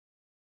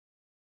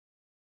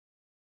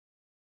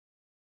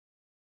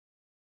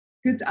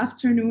Good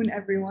afternoon,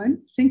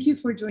 everyone. Thank you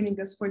for joining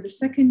us for the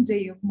second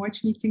day of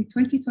March Meeting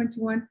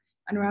 2021,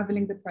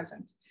 Unravelling the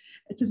Present.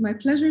 It is my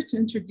pleasure to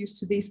introduce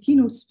today's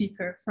keynote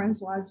speaker,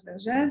 Françoise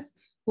Vergès,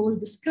 who will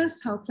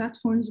discuss how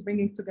platforms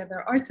bringing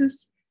together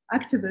artists,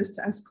 activists,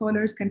 and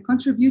scholars can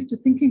contribute to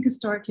thinking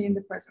historically in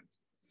the present.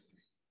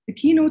 The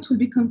keynote will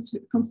be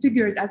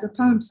configured as a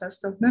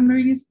palimpsest of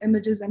memories,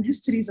 images, and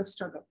histories of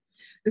struggle.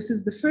 This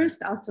is the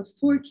first out of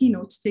 4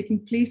 keynotes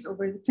taking place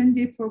over the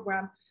 10-day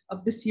program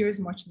of this year's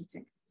March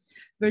Meeting.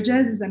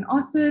 Vergès is an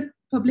author,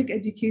 public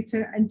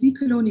educator, and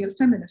decolonial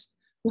feminist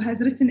who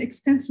has written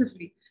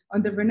extensively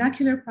on the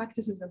vernacular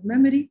practices of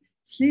memory,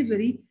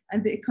 slavery,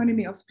 and the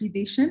economy of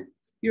predation,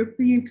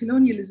 European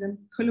colonialism,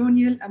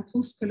 colonial and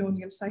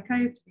post-colonial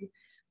psychiatry,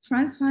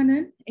 Frantz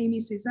Fanon, Amy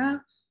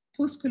César,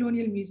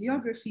 post-colonial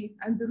museography,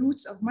 and the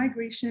roots of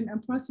migration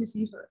and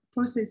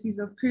processes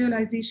of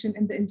creolization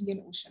in the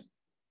Indian Ocean.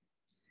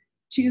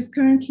 She is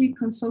currently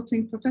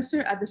consulting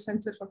professor at the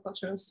Center for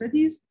Cultural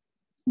Studies,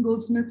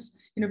 Goldsmiths,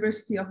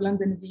 University of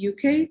London in the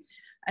UK,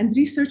 and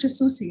research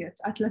associate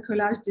at la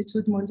Collège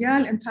d'études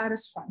mondiales in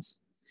Paris,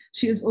 France.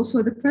 She is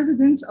also the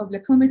president of Le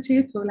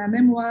Comité pour la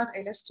mémoire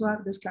et l'histoire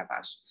de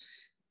l'esclavage.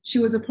 She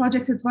was a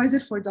project advisor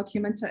for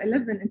Documenta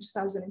 11 in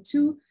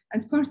 2002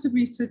 and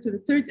contributed to the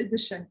 3rd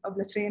edition of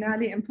La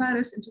Triennale in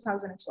Paris in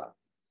 2012.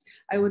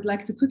 I would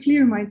like to quickly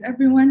remind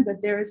everyone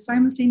that there is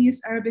simultaneous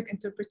Arabic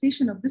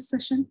interpretation of this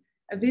session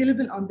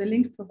available on the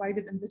link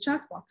provided in the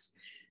chat box.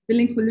 The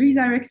link will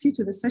redirect you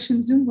to the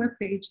session Zoom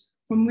webpage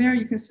from where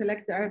you can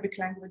select the Arabic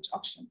language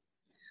option.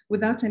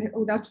 Without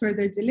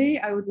further delay,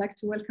 I would like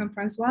to welcome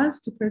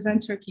Françoise to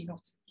present her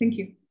keynote. Thank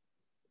you.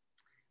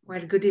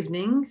 Well, good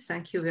evening.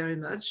 Thank you very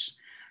much.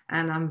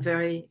 And I'm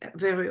very,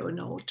 very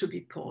honored to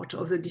be part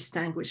of the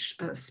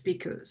distinguished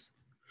speakers.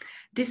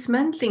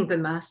 Dismantling the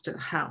Master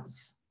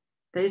House.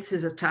 This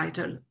is the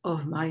title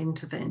of my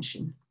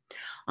intervention.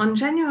 On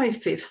January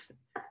 5th,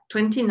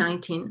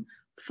 2019,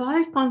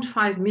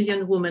 5.5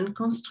 million women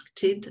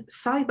constructed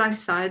side by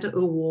side a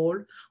wall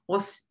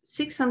was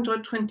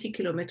 620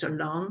 kilometers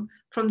long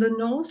from the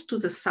north to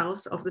the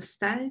south of the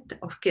state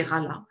of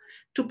Kerala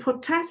to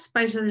protest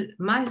by the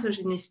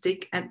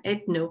misogynistic and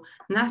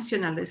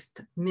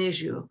ethno-nationalist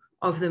measure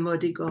of the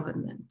Modi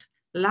government.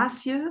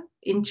 Last year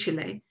in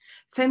Chile,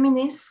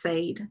 feminists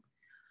said,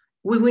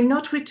 "We will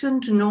not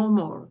return to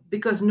normal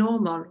because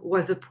normal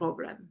was the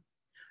problem."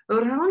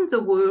 Around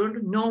the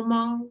world,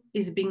 normal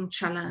is being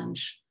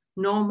challenged.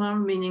 Normal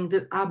meaning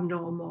the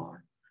abnormal,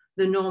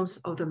 the norms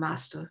of the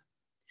master.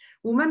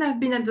 Women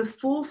have been at the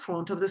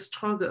forefront of the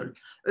struggle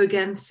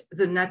against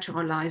the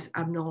naturalized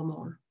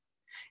abnormal.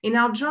 In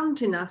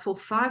Argentina, for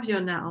 5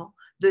 years now,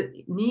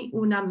 the Ni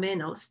Una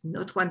Menos,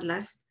 not one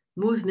less,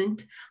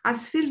 movement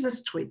has filled the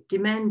street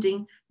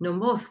demanding no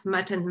more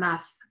math and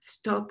math,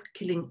 stop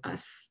killing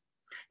us.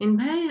 In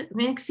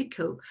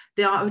Mexico,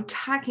 they are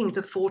attacking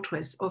the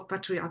fortress of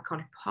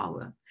patriarchal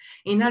power.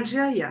 In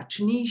Algeria,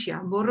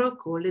 Tunisia,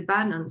 Morocco,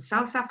 Lebanon,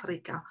 South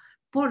Africa,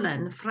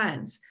 Poland,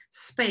 France,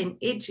 Spain,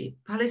 Egypt,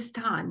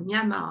 Palestine,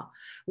 Myanmar,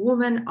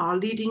 women are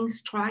leading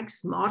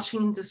strikes,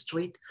 marching in the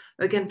street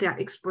against their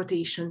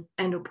exploitation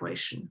and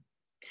oppression.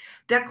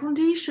 Their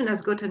condition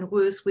has gotten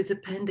worse with the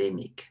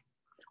pandemic.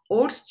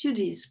 All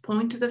studies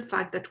point to the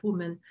fact that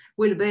women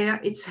will bear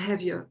its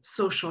heavier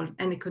social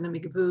and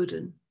economic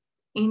burden.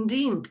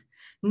 Indeed,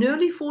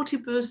 nearly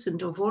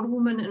 40% of all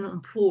women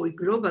employed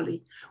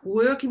globally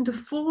work in the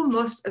 4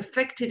 most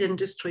affected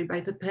industries by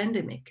the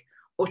pandemic: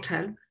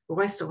 hotel,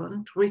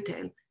 restaurant,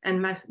 retail,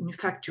 and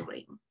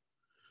manufacturing.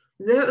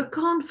 They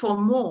account for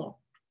more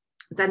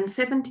than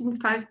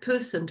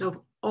 75% of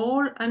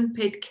all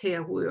unpaid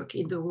care work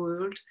in the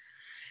world.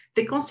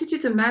 They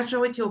constitute a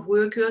majority of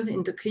workers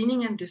in the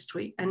cleaning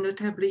industry and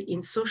notably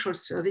in social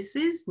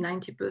services,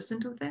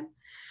 90% of them.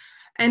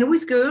 And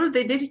with girls,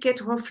 they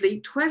dedicate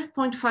roughly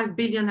 12.5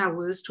 billion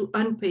hours to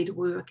unpaid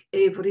work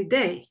every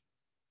day.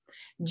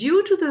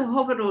 Due to the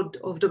overload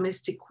of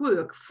domestic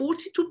work,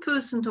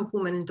 42% of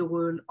women in the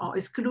world are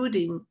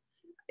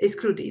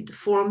excluded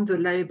from the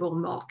labor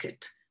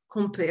market,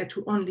 compared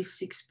to only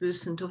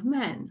 6% of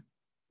men.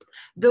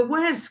 The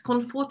wealth,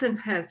 comfort, and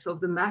health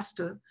of the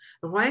master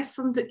rests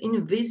on the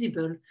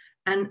invisible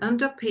and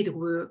underpaid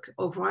work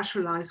of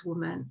racialized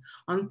women,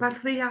 on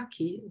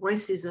patriarchy,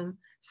 racism,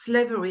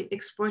 slavery,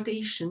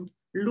 exploitation,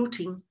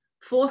 looting,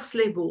 forced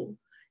labor,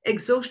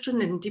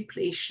 exhaustion and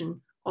depletion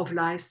of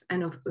lives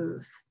and of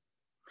earth.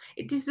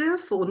 It is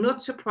therefore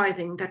not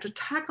surprising that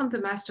attacks on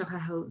the master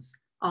house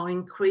are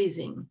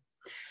increasing,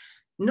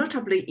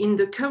 notably in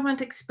the current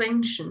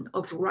expansion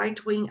of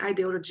right-wing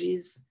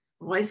ideologies,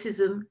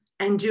 racism,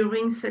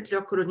 enduring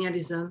settler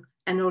colonialism,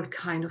 and all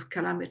kinds of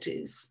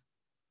calamities.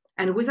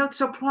 And without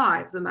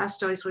surprise, the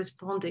master is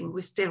responding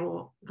with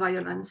terror,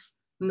 violence,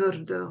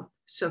 murder,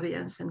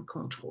 surveillance, and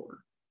control.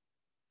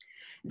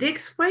 The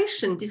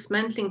expression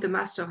dismantling the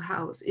master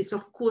house is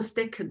of course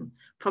taken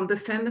from the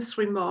famous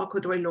remark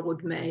Audre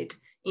Lorde made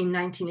in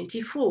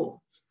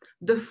 1984.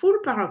 The full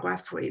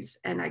paragraph reads,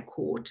 and I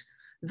quote,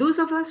 Those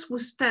of us who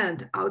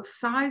stand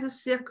outside the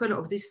circle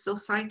of this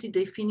society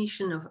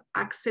definition of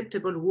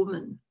acceptable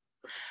woman,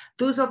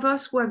 those of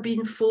us who have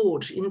been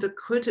forged in the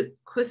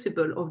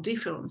crucible of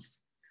difference,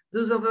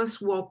 those of us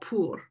who are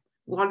poor,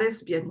 who are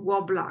lesbian, who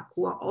are Black,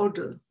 who are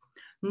older,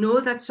 know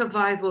that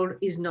survival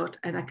is not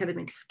an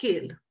academic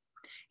skill.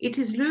 It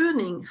is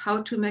learning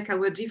how to make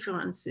our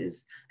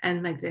differences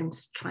and make them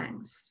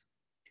strengths.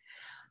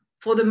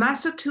 For the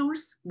master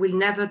tools will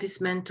never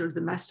dismantle the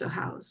master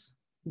house.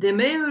 They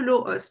may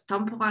allow us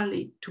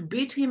temporarily to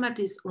beat him at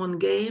his own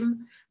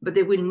game, but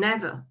they will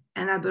never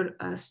enable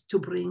us to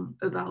bring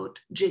about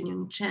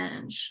genuine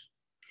change.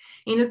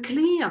 In a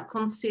clear,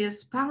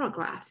 concise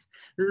paragraph,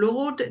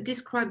 Lord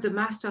described the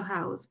master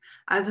house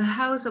as a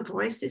house of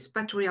racist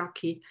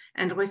patriarchy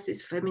and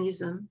racist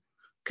feminism,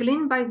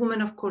 cleaned by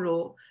women of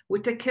color who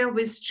take care of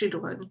his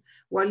children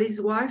while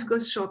his wife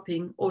goes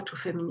shopping or to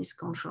feminist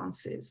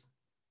conferences.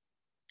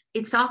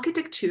 Its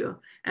architecture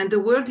and the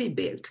world he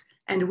built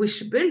and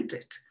which built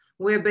it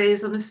were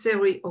based on a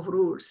series of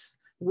rules: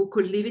 who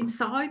could live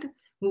inside,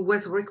 who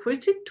was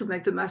recruited to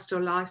make the master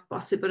life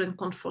possible and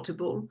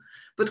comfortable,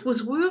 but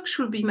whose work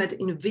should be made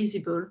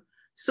invisible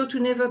so to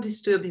never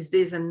disturb his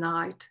days and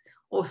night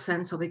or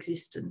sense of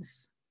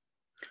existence.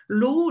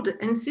 Lord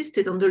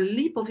insisted on the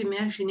leap of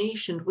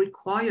imagination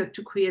required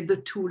to create the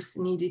tools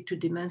needed to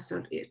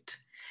dismantle it.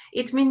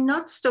 It means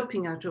not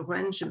stopping at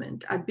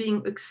arrangement, at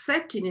being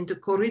accepted in the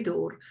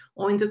corridor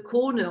or in the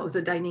corner of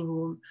the dining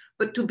room,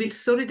 but to build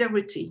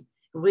solidarity,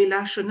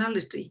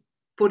 relationality,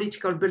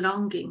 political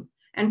belonging,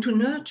 and to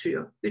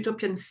nurture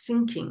utopian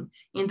thinking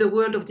in the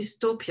world of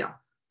dystopia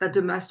that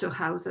the master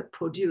house had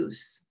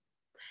produced.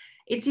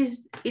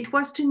 It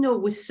was to know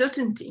with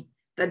certainty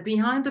that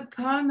behind the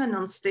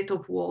permanent state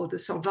of war, the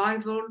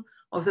survival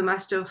of the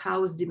master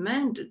house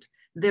demanded,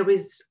 there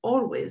is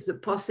always the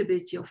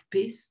possibility of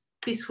peace,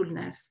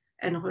 peacefulness,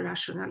 and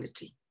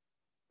relationality.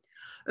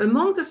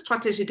 Among the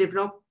strategies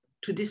developed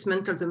to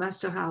dismantle the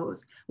master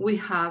house, we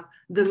have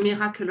the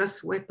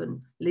miraculous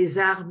weapon, les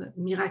armes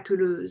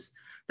miraculeuses,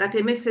 that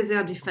Aimé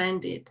Césaire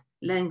defended,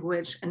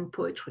 language and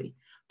poetry,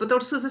 but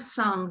also the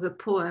song, the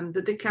poem,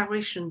 the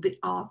declaration, the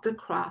art, the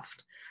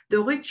craft,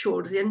 the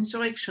ritual, the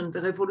insurrection,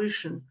 the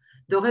revolution,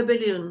 the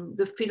rebellion,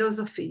 the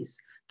philosophies,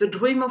 the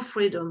dream of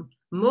freedom,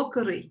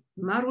 mockery,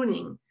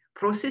 marooning,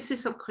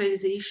 processes of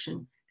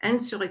creation,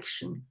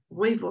 insurrection,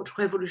 revolt,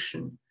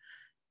 revolution,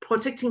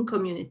 protecting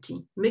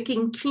community,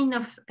 making kin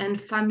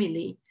and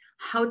family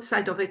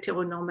outside of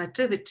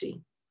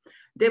heteronormativity,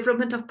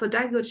 development of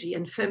pedagogy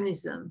and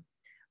feminism,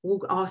 who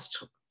are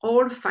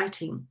all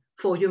fighting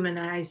for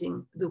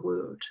humanizing the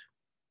world.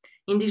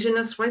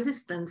 Indigenous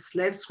resistance,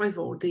 slaves'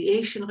 revolt, the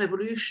Asian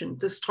Revolution,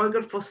 the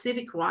struggle for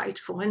civic right,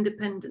 for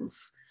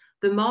independence,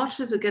 the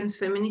marches against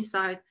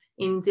feminicide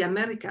in the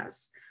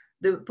Americas,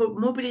 the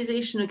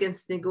mobilization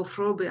against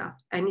negrophobia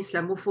and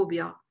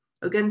Islamophobia,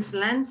 against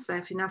land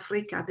theft in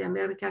Africa, the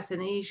Americas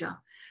and Asia,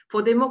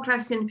 for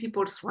democracy and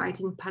people's rights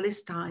in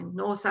Palestine,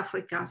 North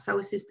Africa,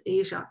 Southeast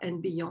Asia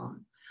and beyond.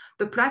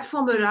 The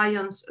platform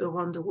alliance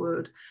around the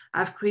world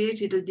have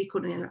created a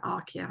decolonial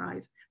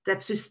archive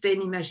that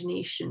sustain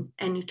imagination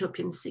and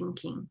utopian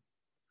thinking.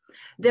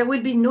 There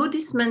will be no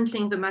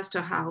dismantling the master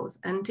house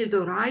until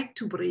the right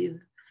to breathe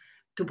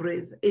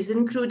is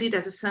included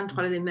as a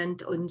central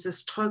element in the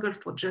struggle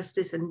for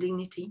justice and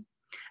dignity,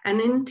 and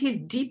until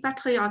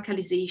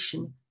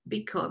depatriarchalization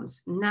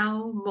becomes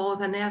now more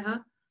than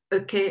ever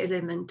a key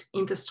element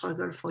in the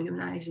struggle for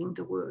humanizing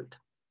the world.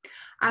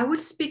 I will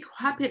speak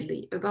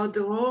rapidly about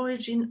the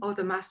origin of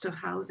the master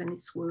house and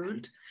its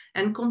world,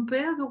 and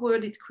compare the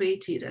world it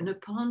created and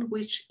upon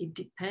which it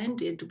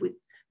depended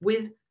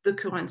with the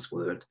current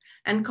world,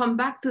 and come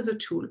back to the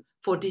tool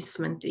for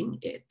dismantling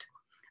it.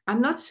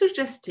 I'm not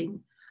suggesting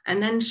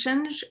an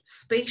unchanged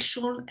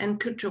spatial and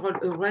cultural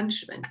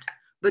arrangement,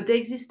 but the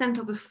existence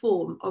of a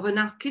form, of an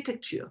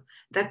architecture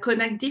that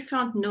connects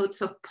different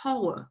nodes of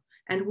power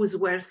and whose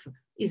wealth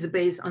is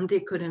based on the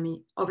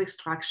economy of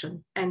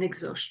extraction and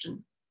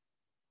exhaustion.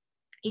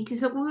 It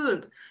is a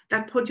world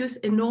that produces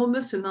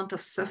enormous amount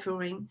of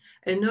suffering,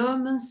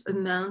 enormous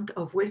amount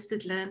of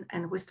wasted land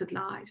and wasted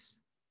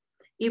lives.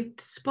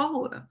 Its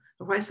power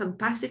rests on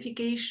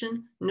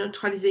pacification,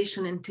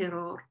 neutralization, and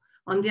terror,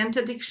 on the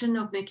interdiction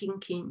of making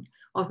kin,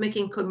 of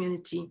making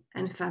community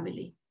and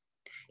family.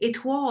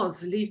 It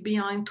was leave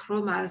behind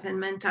traumas and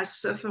mental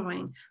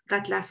suffering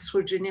that lasts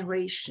through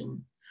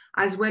generations,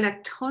 as well as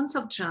tons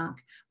of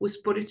junk whose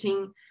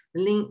pollution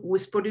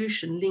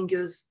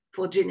lingers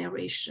for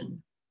generations.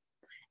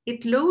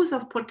 It laws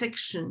of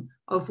protection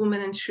of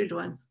women and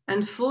children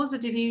enforce the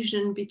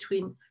division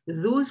between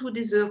those who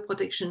deserve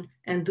protection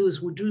and those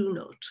who do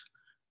not.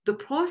 The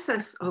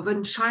process of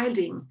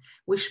unchilding,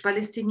 which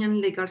Palestinian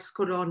legal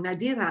scholar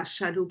Nadira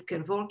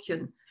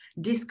Shaloub-Kevorkian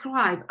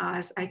described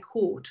as, I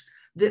quote,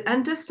 the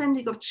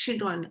understanding of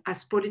children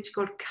as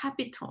political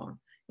capital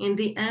in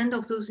the hand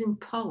of those in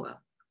power,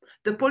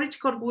 the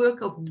political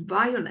work of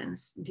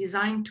violence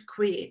designed to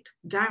create,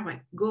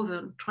 direct,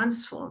 govern,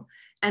 transform,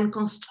 and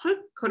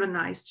construct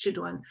colonized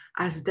children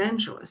as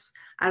dangerous,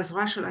 as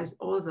racialized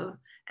other,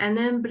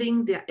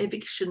 enabling their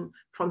eviction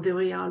from the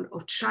realm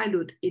of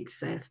childhood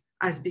itself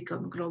has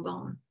become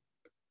global.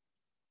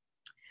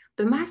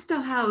 The master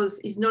house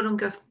is no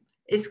longer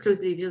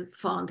exclusively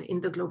found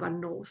in the global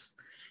north.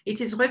 It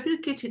is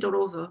replicated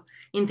all over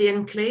in the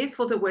enclave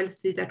for the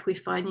wealthy that we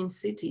find in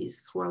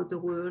cities throughout the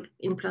world,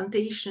 in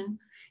plantation,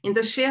 in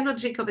the sheer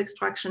logic of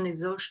extraction,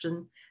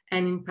 exhaustion,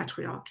 and in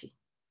patriarchy.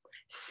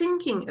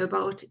 Thinking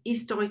about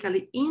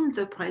historically in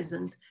the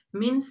present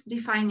means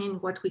defining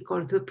what we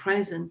call the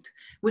present,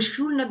 which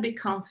should not be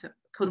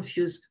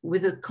confused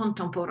with the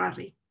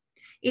contemporary.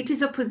 It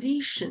is a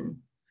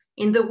position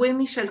in the way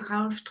Michel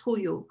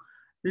Ralph-Trouillot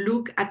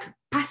look at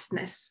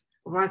pastness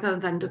rather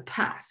than the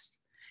past.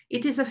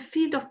 It is a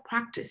field of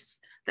practice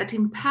that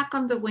impacts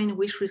on the way in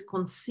which we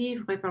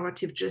conceive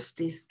reparative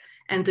justice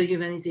and the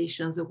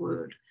humanization of the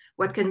world,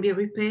 what can be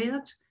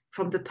repaired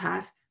from the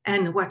past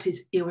and what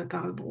is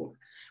irreparable,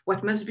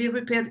 what must be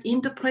repaired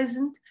in the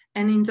present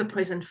and in the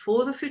present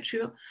for the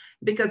future,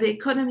 because the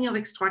economy of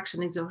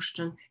extraction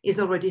exhaustion is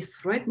already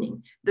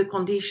threatening the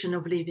condition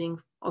of living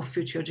of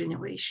future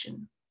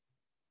generations.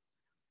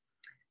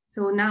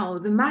 So now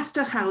the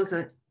master house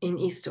in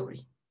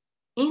history.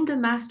 In the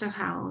master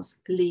house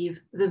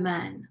live the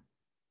man,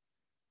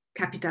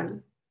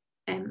 capital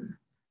M,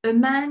 a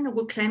man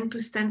who claimed to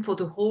stand for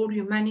the whole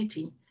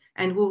humanity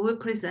and who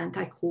represent,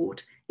 I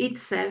quote,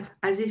 itself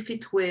as if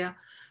it were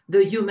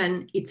the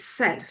human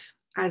itself,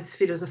 as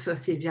philosopher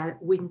Sylvia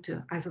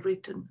Wynter has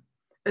written.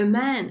 A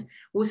man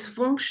who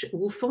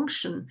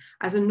function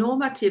as a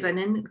normative and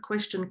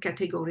unquestioned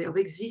category of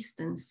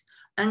existence,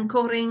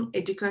 anchoring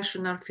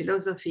educational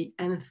philosophy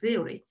and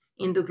theory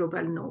in the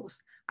global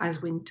north,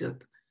 as Wynter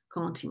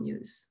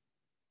continues.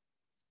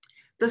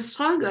 The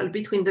struggle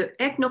between the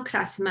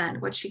ethno-class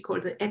man, what she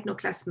called the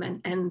ethno-class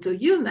man, and the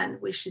human,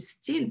 which is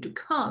still to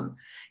come,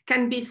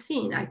 can be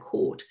seen, I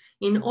quote,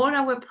 in all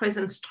our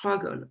present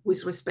struggle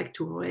with respect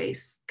to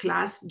race,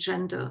 class,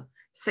 gender,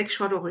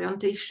 sexual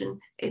orientation,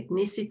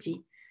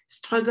 ethnicity,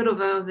 struggle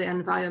over the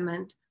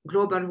environment,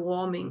 global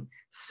warming,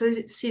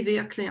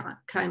 severe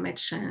climate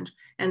change,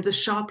 and the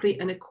sharply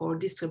unequal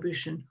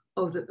distribution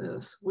of the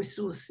Earth's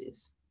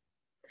resources.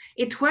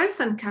 Its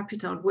wealth and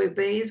capital were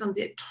based on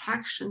the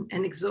extraction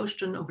and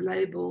exhaustion of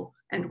labor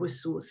and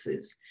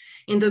resources.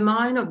 In the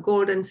mine of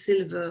gold and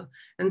silver,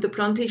 and the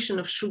plantation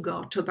of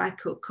sugar,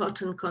 tobacco,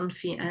 cotton,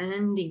 coffee, and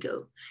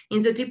indigo,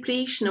 in the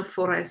depletion of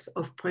forests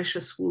of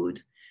precious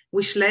wood,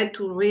 which led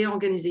to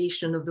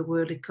reorganization of the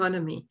world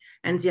economy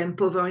and the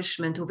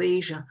impoverishment of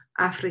Asia,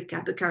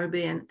 Africa, the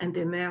Caribbean, and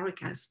the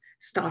Americas,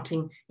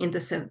 starting in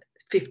the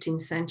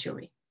 15th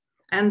century.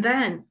 And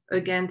then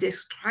again, the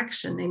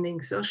extraction and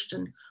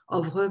exhaustion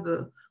of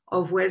rubber,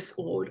 of Wells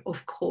oil,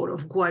 of coal,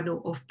 of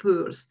guano, of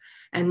pearls,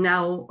 and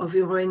now of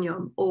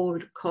uranium, oil,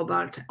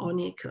 cobalt, or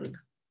nickel.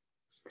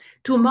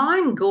 To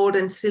mine gold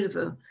and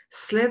silver,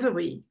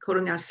 slavery,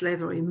 colonial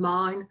slavery,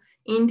 mine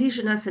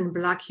indigenous and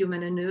Black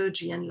human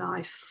energy and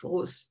life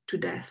force to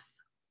death.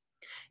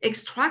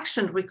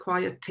 Extraction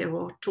required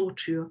terror,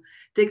 torture,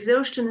 the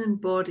exhaustion in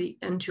body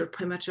until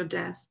premature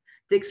death,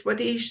 the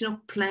exploitation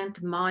of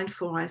plant, mine,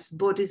 forests,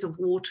 bodies of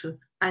water,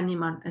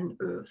 animal, and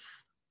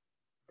earth.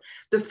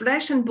 The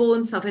flesh and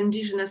bones of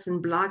indigenous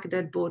and Black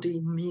dead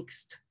body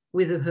mixed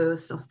with the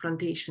earth of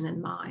plantation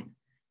and mine.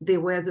 They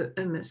were the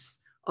humus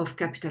of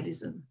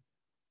capitalism.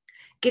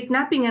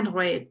 Kidnapping and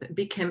rape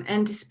became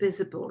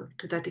indispensable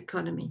to that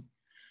economy.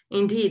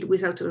 Indeed,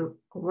 without a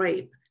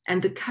rape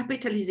and the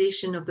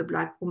capitalization of the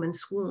Black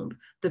woman's womb,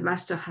 the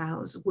master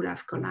house would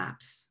have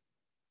collapsed.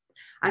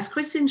 As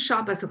Christine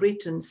Sharp has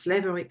written,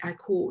 slavery, I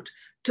quote,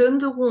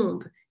 turned the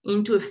womb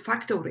into a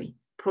factory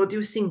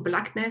producing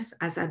Blackness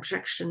as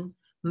abjection,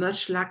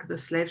 much like the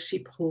slave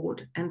ship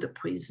hold and the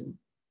prison.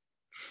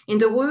 In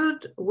the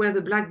world where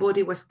the Black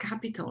body was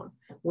capital,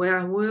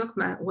 where work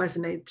was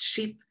made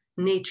cheap,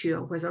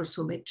 nature was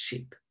also made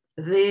cheap,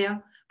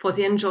 there for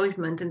the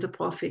enjoyment and the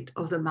profit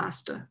of the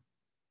master.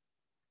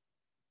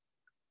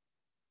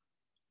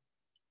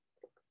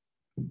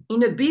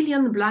 In a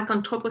billion Black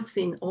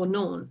Anthropocene or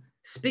known,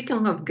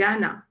 speaking of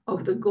Ghana,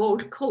 of the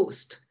Gold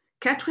Coast,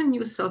 Catherine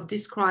Newsoft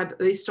described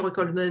a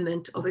historical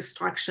moment of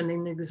extraction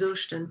and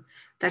exhaustion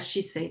that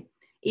she said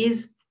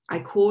is, I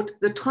quote,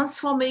 the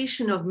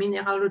transformation of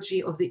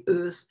mineralogy of the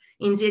earth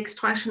in the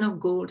extraction of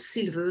gold,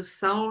 silver,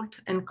 salt,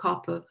 and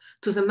copper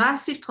to the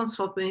massive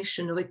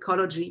transformation of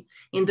ecology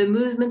in the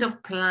movement of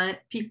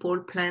people,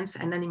 plants,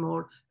 and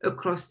animals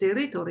across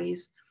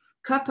territories,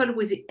 coupled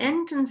with the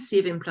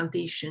intensive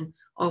implantation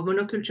of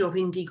monoculture of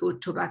indigo,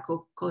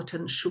 tobacco,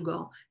 cotton,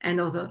 sugar, and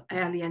other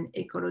alien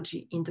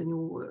ecology in the New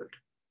World.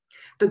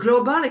 The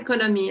global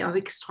economy of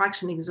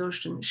extraction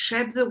exhaustion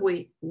shaped the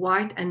way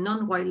white and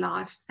non-white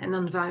life and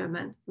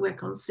environment were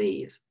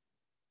conceived.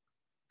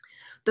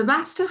 The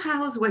master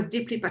house was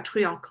deeply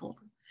patriarchal,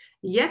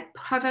 yet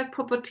private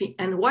property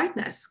and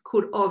whiteness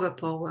could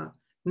overpower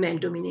male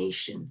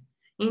domination.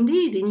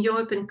 Indeed, in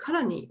European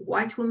colony,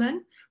 white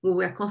women who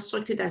were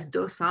constructed as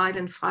docile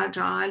and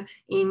fragile,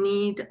 in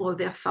need of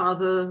their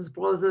father's,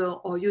 brother,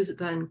 or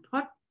husband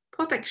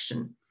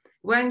protection,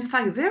 were in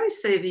fact very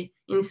savvy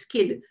in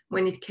skill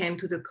when it came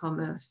to the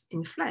commerce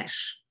in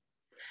flesh.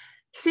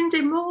 Since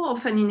they more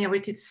often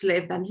inherited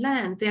slave than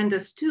land, they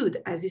understood,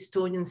 as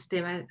historian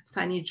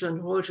Stephanie John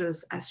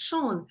Rogers has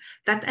shown,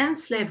 that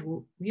enslaved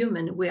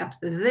women were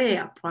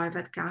their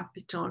private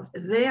capital,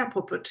 their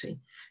property,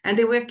 and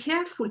they were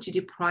careful to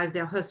deprive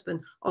their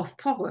husband of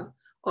power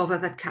over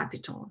that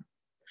capital.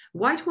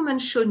 White women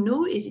showed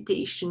no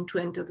hesitation to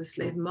enter the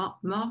slave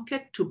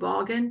market, to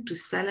bargain, to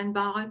sell and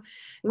borrow,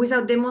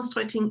 without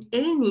demonstrating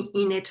any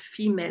innate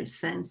female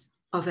sense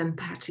of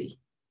empathy.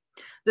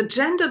 The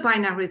gender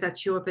binary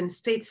that European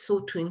states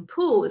sought to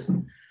impose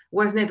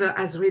was never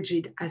as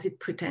rigid as it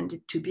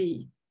pretended to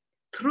be.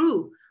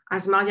 True,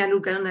 as Maria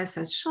Lugones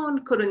has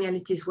shown,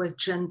 coloniality was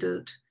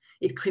gendered.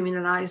 It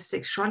criminalized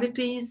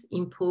sexualities,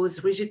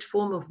 imposed rigid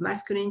form of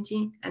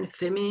masculinity and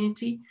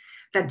femininity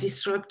that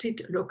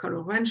disrupted local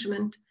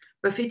arrangement.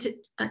 But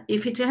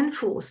if it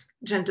enforced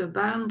gender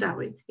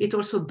boundary, it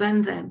also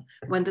banned them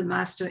when the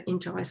master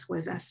interest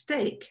was at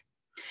stake.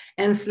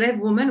 Enslaved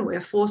women were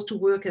forced to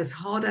work as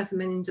hard as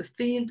men in the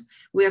field,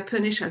 were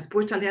punished as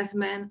brutally as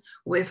men,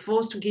 were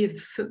forced to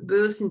give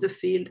birth in the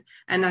field,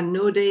 and had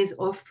no days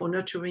off for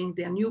nurturing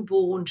their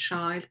newborn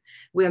child,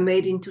 were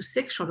made into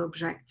sexual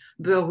objects,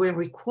 but were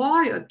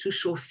required to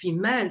show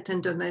female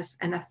tenderness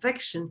and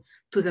affection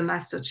to the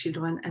master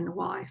children and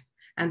wife.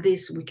 And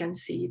this, we can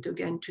see it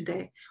again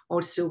today,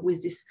 also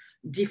with this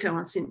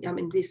difference in,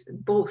 this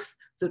both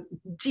the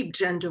deep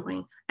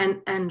gendering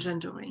and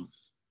engendering.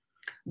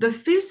 The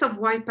filth of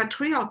white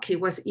patriarchy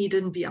was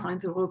hidden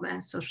behind the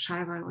romance of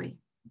chivalry.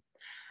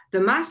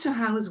 The master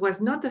house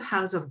was not the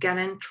house of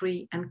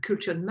gallantry and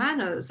cultured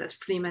manners that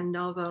film and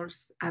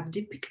novels have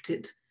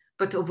depicted,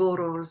 but of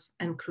horrors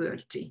and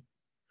cruelty.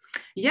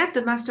 Yet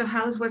the master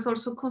house was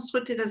also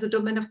constructed as a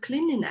domain of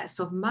cleanliness,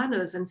 of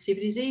manners and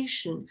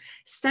civilization,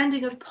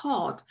 standing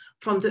apart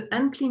from the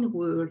unclean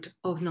world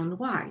of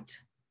non-white.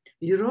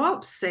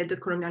 Europe, said the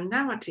colonial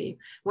narrative,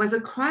 was a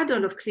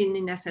cradle of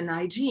cleanliness and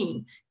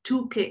hygiene,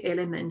 two key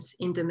elements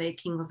in the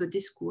making of the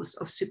discourse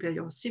of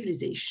superior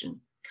civilization.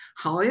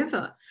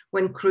 However,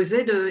 when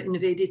Crusaders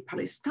invaded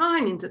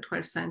Palestine in the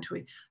 12th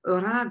century,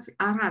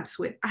 Arabs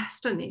were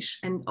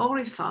astonished and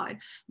horrified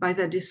by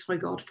their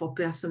disregard for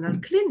personal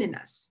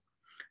cleanliness.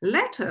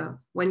 Later,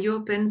 when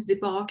Europeans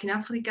debarked in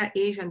Africa,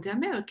 Asia, and the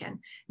American,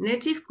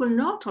 natives could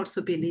not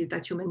also believe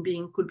that human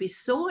beings could be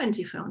so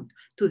indifferent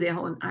to their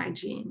own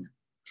hygiene.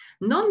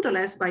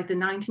 Nonetheless, by the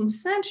 19th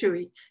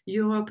century,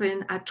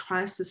 Europeans had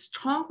traced a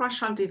strong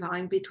racial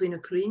divide between a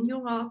clean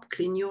Europe,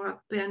 clean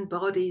European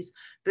bodies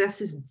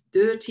versus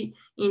dirty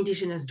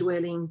indigenous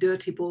dwelling,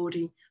 dirty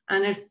body,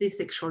 unhealthy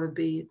sexual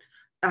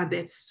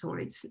habits,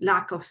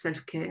 lack of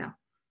self-care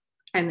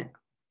and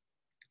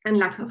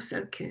lack of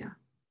self-care,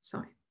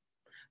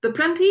 The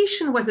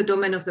plantation was the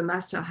domain of the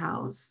master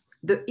house,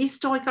 the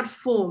historical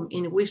form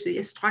in which the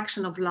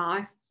extraction of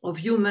life, of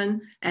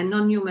human and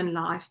non-human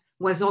life,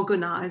 was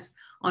organized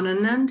on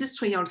an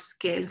industrial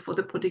scale for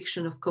the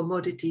production of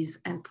commodities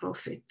and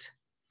profit.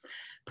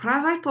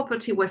 Private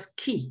property was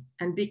key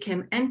and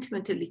became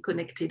intimately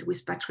connected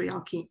with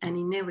patriarchy and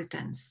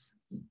inheritance.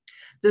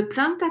 The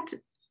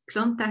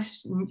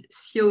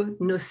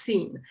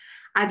plantationocene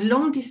had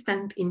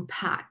long-distance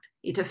impact.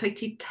 It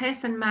affected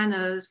tastes and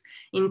manners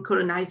in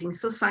colonizing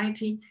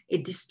society.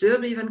 It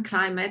disturbed even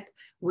climate,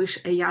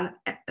 which Eyal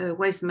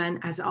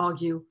Weizmann has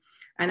argued,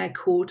 and I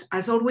quote,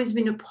 has always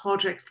been a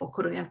project for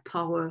colonial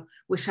power,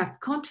 which have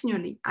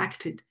continually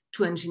acted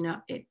to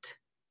engineer it.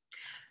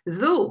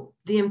 Though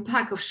the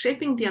impact of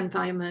shaping the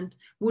environment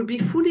would be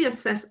fully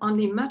assessed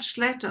only much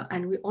later,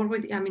 and we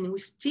already, we're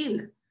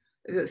still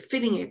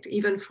feeling it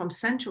even from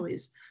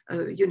centuries,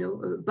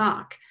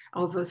 back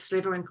of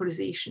slavery and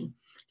colonization.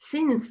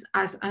 Since,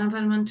 as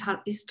environmental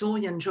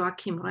historian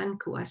Joachim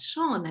Renko has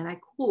shown, and I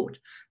quote,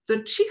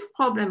 the chief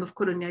problem of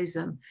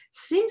colonialism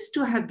seems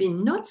to have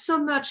been not so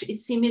much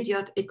its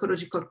immediate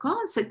ecological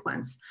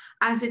consequence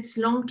as its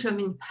long-term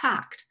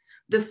impact,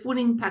 the full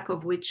impact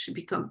of which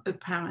become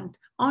apparent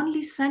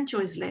only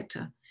centuries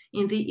later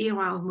in the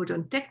era of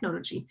modern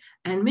technology,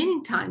 and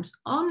many times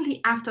only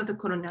after the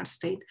colonial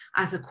state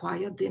has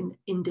acquired the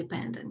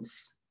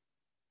independence.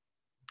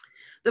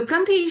 The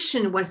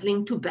plantation was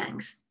linked to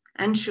banks,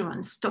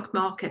 insurance, stock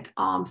market,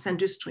 arms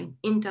industry,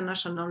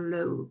 international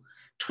law,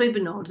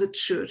 tribunals, the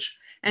church,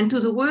 and to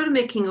the world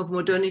making of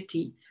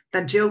modernity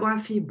that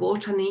geography,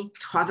 botany,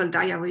 travel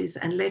diaries,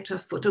 and later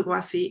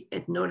photography,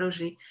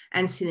 ethnology,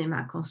 and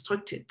cinema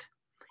constructed.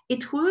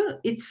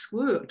 Its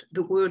word,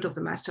 the word of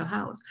the master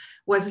house,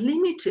 was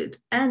limited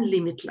and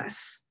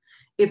limitless.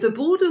 If the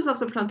borders of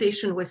the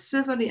plantation were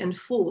severely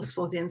enforced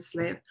for the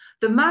enslaved,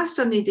 the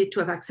master needed to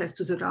have access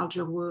to the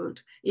larger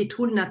world. It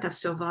would not have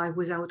survived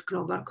without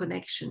global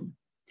connection.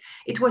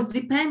 It was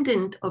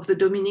dependent of the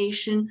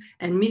domination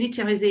and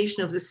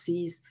militarization of the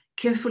seas,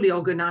 carefully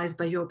organized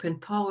by European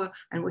power.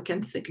 And we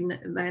can think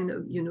then,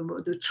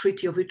 the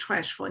Treaty of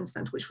Utrecht, for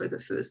instance, which was the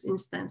first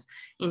instance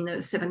in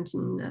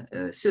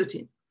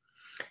 1713.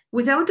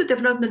 Without the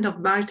development of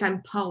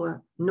maritime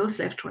power, no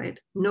slave trade,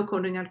 no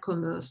colonial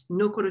commerce,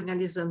 no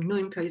colonialism, no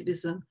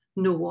imperialism,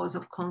 no wars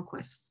of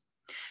conquest.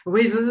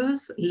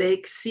 Rivers,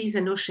 lakes, seas,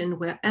 and oceans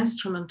were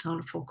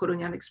instrumental for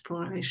colonial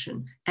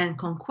exploration and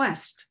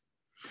conquest.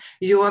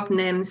 Europe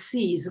named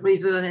seas,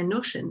 rivers, and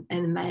ocean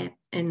and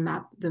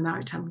mapped the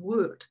maritime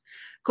world.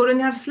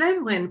 Colonial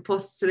slavery and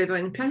post-slavery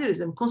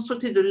imperialism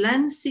constructed a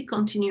land-sea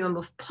continuum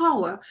of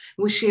power,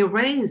 which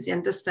erased the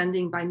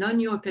understanding by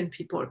non-European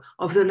people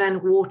of the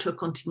land-water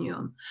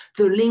continuum,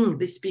 the link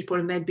these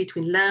people made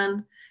between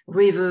land,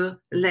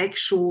 river, lake,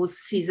 shores,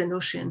 seas, and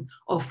ocean,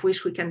 of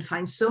which we can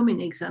find so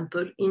many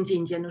examples in the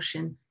Indian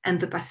Ocean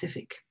and the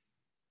Pacific.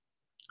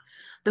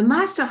 The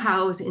master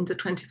house in the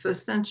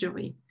 21st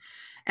century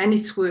and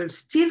its world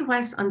still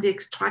rests on the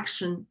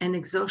extraction and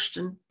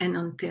exhaustion and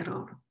on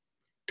terror.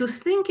 To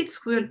think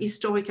its world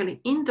historically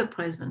in the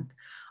present,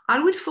 I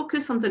will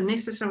focus on the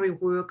necessary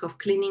work of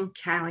cleaning,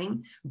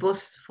 caring,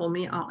 both for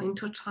me are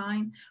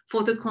intertwined,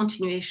 for the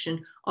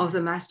continuation of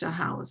the master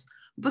house,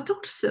 but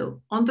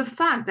also on the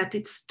fact that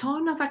its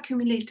ton of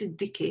accumulated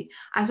decay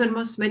has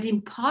almost made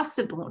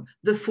impossible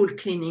the full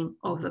cleaning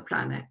of the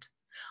planet.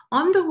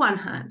 On the one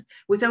hand,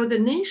 without the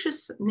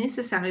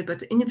necessary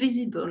but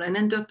invisible and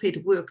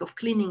underpaid work of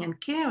cleaning and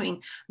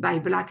caring by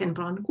Black and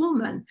brown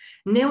women,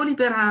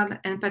 neoliberal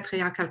and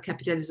patriarchal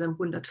capitalism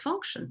will not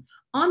function.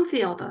 On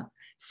the other,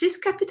 since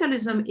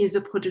capitalism is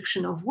the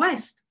production of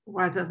waste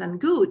rather than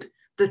good,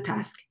 the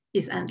task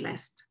is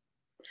endless.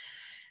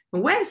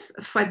 Wes,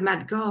 Fred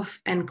Madgoff,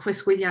 and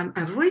Chris Williams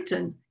have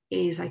written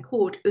is, I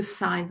quote, a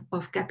sign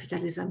of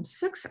capitalism's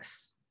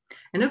success.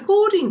 And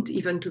according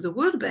even to the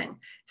World Bank,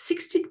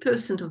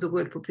 16% of the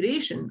world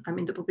population, I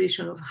mean the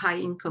population of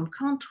high-income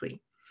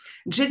country,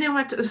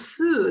 generate a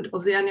third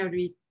of the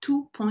annually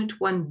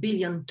 2.1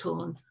 billion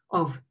tons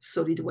of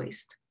solid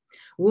waste.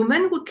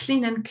 Women who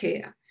clean and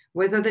care,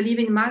 whether they live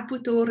in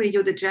Maputo,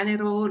 Rio de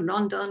Janeiro,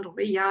 London,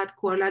 Riyadh,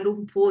 Kuala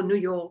Lumpur, New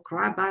York,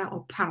 Rabat,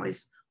 or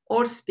Paris,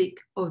 all speak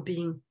of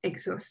being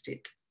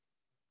exhausted.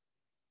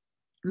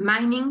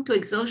 Mining to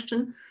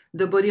exhaustion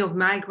the body of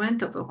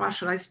migrant, of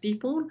racialized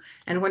people.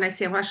 And when I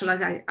say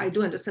racialized, I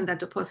do understand that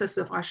the process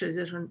of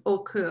racialization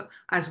occur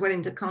as well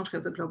in the country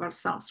of the global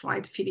south,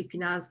 right?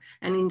 Filipinas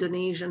and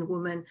Indonesian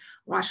women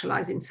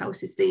racialized in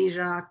Southeast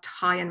Asia,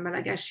 Thai and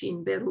Malagasy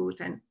in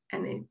Beirut,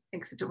 and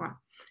etc.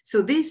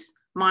 So this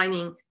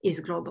mining is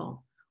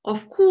global.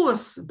 Of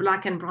course,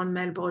 Black and brown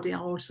male bodies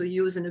are also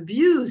used and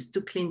abused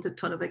to clean the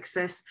ton of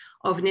excess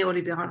of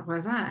neoliberal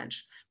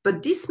ravage.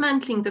 But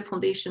dismantling the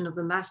foundation of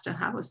the master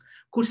house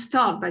could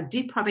start by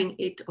depriving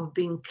it of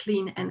being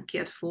clean and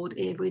cared for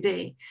every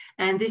day.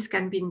 And this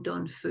can be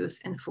done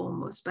first and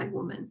foremost by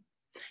women.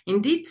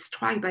 Indeed,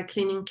 strike by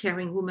cleaning,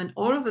 caring women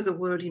all over the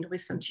world in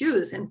recent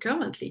years and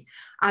currently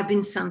have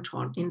been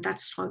central in that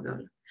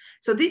struggle.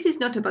 So this is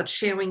not about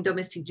sharing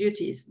domestic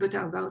duties, but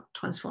about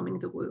transforming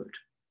the world.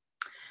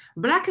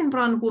 Black and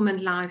brown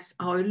women's lives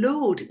are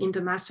allowed in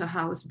the master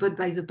house, but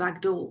by the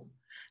back door.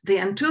 They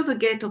enter the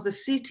gate of the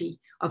city,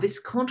 of its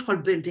control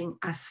building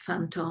as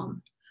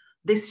phantom.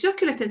 They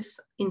circulated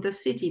in the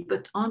city,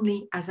 but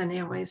only as an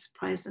erased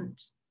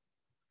presence.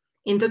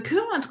 In the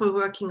current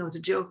reworking of the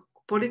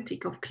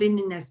geopolitics of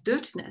cleanliness,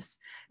 dirtiness,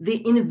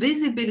 the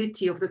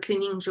invisibility of the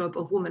cleaning job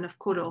of women of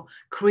color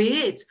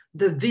creates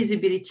the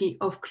visibility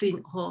of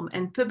clean home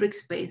and public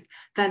space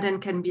that then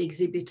can be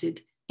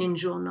exhibited in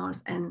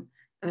journals and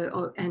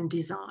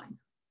design.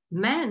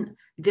 Men,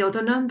 the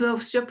other number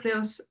of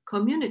surplus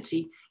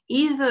community,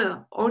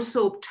 either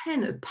also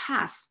obtain a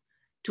pass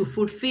to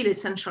fulfill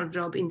essential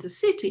job in the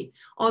city,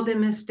 or they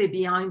must stay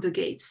behind the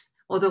gates.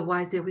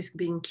 Otherwise, they risk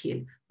being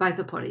killed by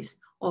the police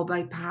or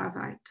by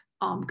private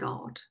armed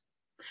guard.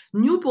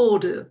 New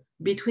borders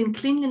between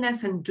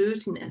cleanliness and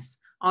dirtiness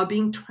are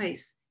being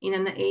traced in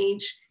an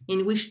age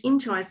in which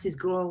interest is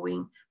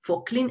growing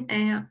for clean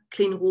air,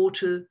 clean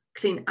water,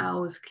 clean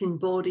house, clean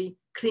body,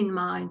 clean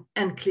mind,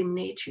 and clean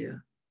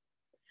nature.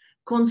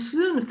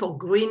 Concern for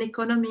green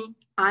economy,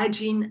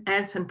 hygiene,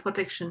 health, and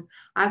protection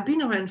have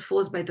been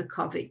reinforced by the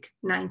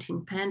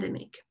COVID-19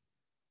 pandemic.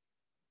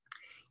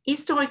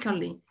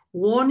 Historically,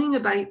 warning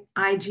about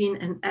hygiene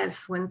and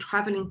health when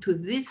traveling to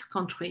this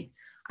country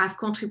have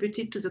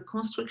contributed to the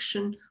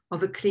construction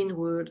of a clean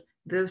world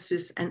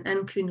versus an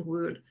unclean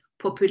world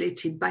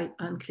populated by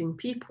unclean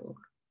people.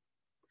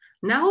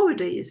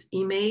 Nowadays,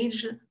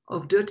 image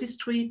of dirty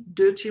street,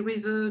 dirty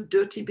river,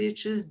 dirty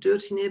beaches,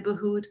 dirty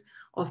neighborhood,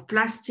 of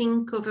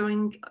plastic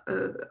covering,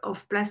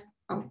 of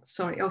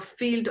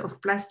field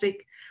of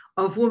plastic,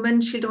 of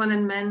women, children,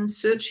 and men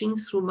searching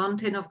through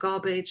mountain of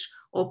garbage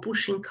or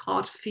pushing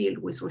cart filled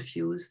with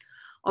refuse,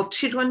 of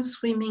children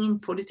swimming in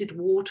polluted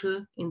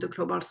water in the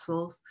global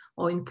south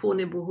or in poor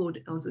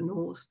neighborhood of the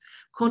north,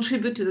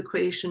 contribute to the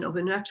creation of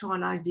a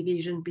naturalized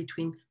division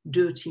between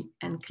dirty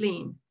and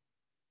clean.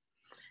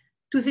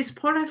 To this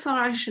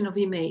proliferation of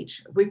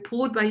image,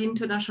 report by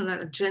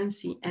international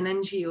agencies and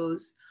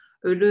NGOs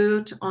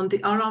alert on the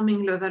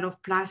alarming level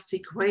of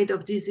plastic, rate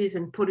of disease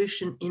and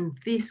pollution in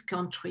this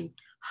country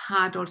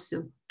had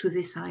also to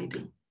this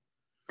idea.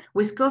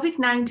 With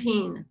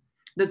COVID-19,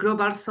 the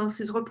global south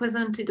is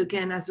represented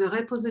again as a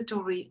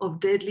repository of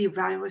deadly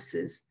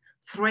viruses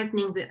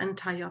threatening the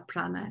entire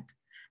planet.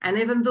 And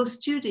even though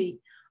studies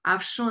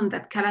have shown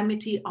that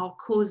calamities are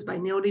caused by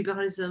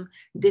neoliberalism,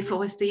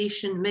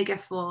 deforestation,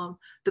 megafarm,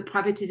 the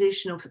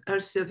privatization of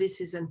earth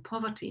services and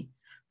poverty,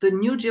 the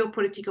new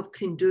geopolitics of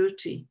clean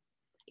dirty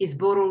is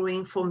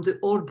borrowing from the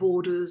old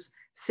borders,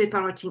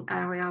 separating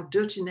area of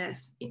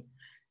dirtiness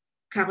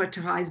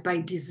characterized by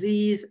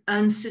disease,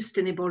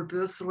 unsustainable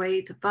birth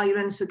rate,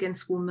 violence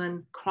against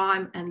women,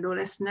 crime and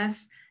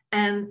lawlessness,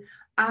 and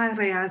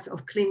areas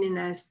of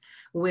cleanliness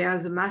where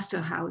the master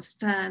house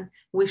stand,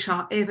 which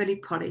are heavily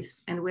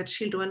policed and where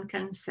children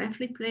can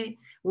safely play,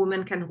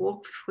 women can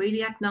walk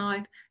freely at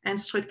night, and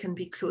street can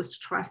be closed to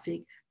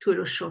traffic to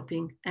allow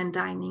shopping and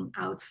dining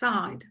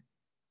outside.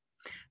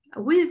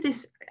 With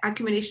this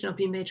accumulation of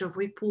image of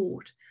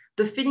report,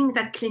 the feeling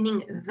that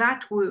cleaning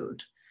that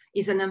world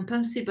is an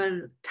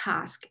impossible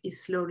task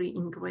is slowly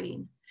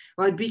ingrained.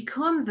 What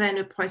becomes then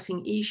a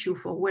pressing issue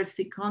for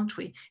wealthy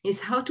countries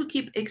is how to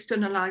keep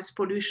externalized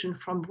pollution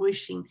from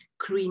reaching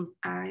clean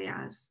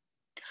areas.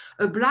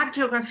 A Black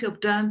geography of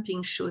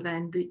dumping shows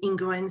then the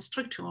ingrained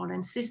structural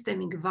and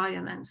systemic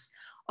violence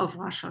of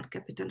racial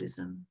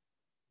capitalism.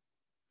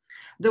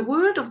 The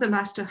world of the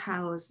master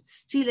house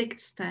still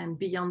extends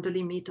beyond the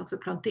limit of the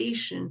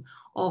plantation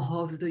or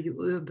of the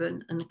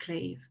urban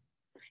enclave.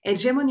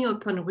 Hegemony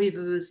upon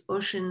rivers,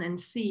 ocean, and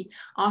sea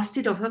are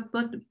still of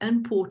utmost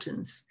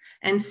importance,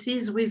 and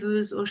seas,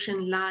 rivers,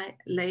 ocean,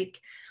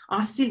 lake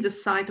are still the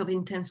site of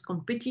intense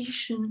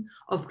competition,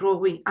 of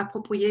growing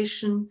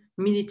appropriation,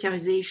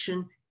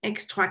 militarization,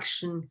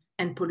 extraction,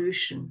 and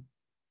pollution.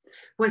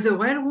 Where the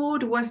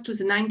railroad was to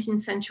the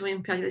 19th century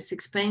imperialist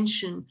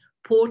expansion,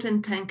 port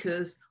and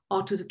tankers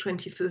are to the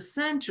 21st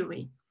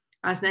century,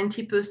 as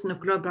 90% of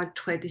global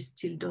trade is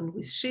still done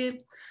with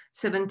ships,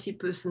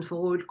 70% for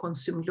oil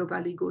consumed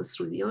globally goes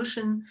through the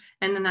ocean,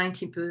 and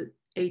 98%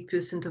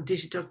 of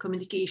digital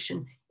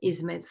communication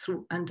is made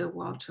through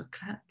underwater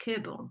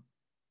cable.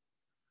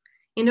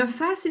 In a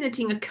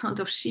fascinating account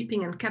of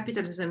shipping and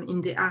capitalism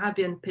in the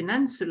Arabian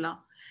Peninsula,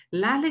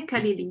 Laleh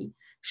Khalili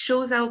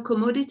shows how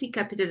commodity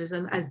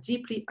capitalism has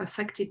deeply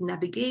affected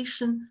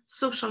navigation,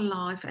 social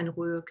life, and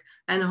work,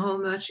 and how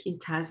much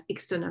it has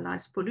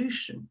externalized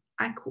pollution.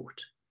 I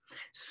quote,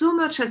 "So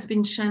much has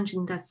been changed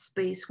in that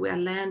space where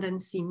land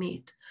and sea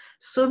meet.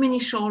 So many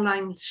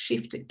shorelines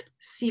shifted,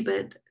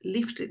 seabed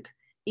lifted,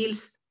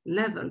 hills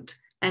leveled,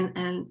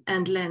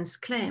 and lands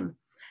claimed,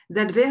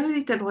 that very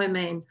little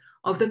remained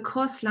of the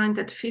coastline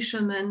that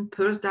fishermen,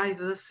 purse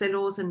divers,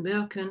 sailors, and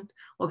merchants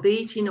of the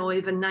 18th or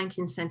even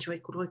 19th century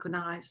could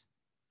recognize.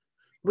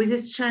 With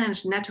this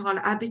change, natural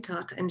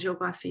habitat and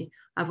geography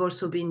have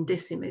also been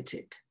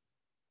decimated."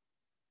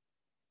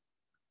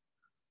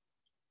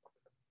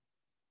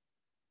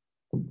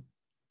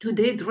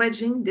 Today,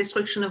 dredging,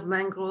 destruction of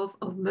mangrove,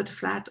 of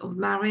mudflat, of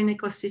marine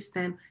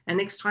ecosystem,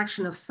 and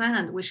extraction of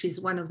sand, which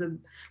is one of the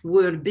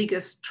world's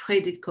biggest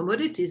traded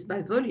commodities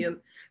by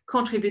volume,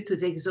 contribute to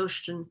the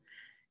exhaustion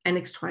and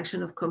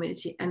extraction of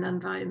community and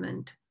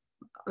environment,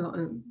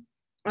 on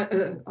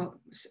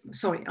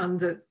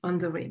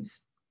the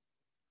rims.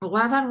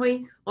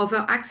 Rivalry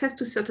over access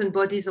to certain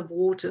bodies of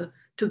water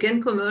to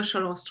gain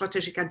commercial or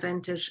strategic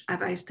advantage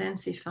have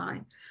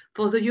intensified.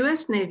 For the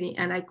US Navy,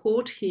 and I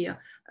quote here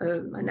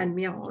an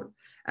admiral,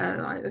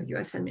 a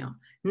US admiral,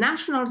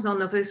 national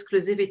zone of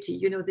exclusivity,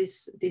 you know,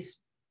 this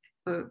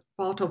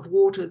part of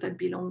water that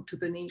belongs to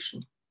the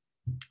nation,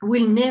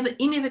 will never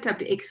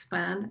inevitably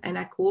expand, and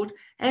I quote,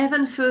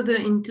 even further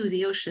into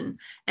the ocean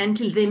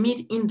until they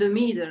meet in the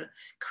middle,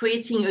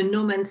 creating a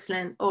no man's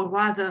land, or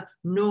rather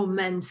no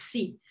man's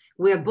sea,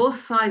 where both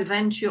sides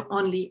venture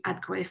only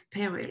at grave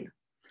peril.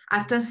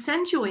 After a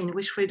century in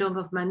which freedom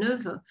of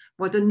maneuver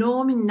was the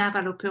norm in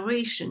naval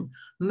operation,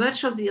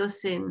 much of the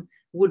ocean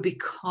would be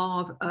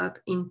carved up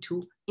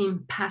into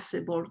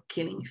impassable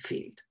killing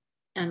field,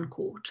 end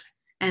quote.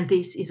 And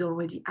this is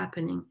already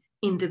happening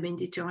in the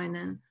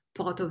Mediterranean,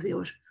 part of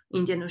the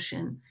Indian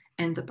Ocean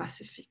and the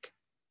Pacific.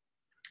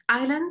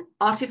 Islands,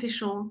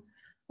 artificial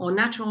or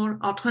natural,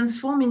 are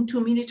transformed into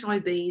military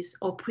base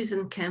or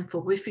prison camp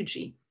for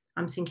refugees.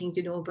 I'm thinking,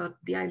 you know, about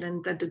the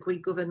island that the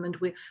Greek government,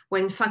 where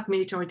in fact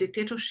military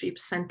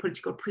dictatorships send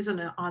political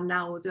prisoners, are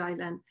now the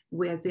island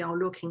where they are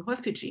locking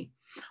refugees,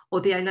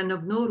 or the island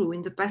of Nauru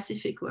in the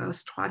Pacific, where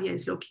Australia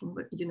is locking,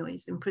 you know,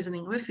 is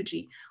imprisoning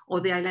refugees, or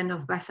the island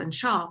of Bhasan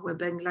Char, where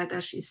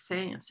Bangladesh is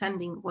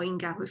sending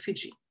Rohingya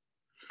refugees.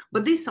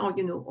 But these are,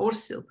 you know,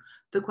 also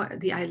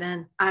the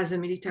island as a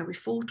military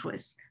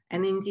fortress.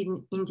 And in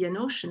the Indian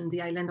Ocean,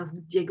 the island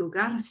of Diego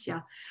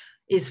Garcia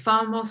is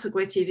far more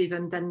secretive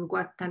even than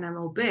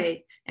Guantanamo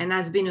Bay, and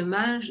has been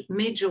a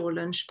major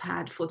launch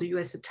pad for the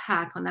US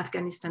attack on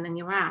Afghanistan and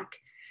Iraq.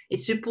 It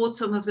supports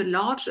some of the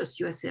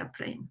largest US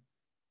airplanes.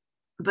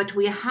 But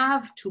we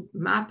have to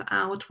map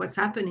out what's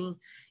happening,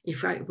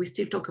 if we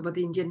still talk about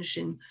the Indian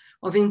Ocean,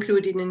 of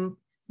including in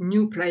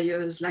new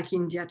players like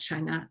India,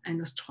 China,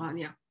 and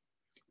Australia,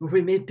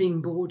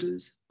 remapping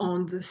borders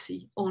on the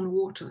sea, on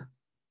water.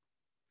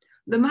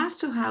 The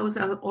master house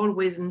has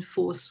always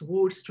enforced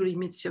rules to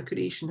limit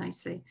circulation, I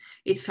say.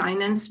 It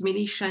financed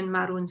militia and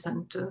Maroon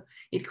Center.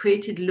 It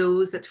created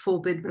laws that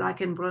forbade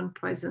Black and brown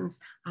presence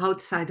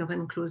outside of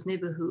enclosed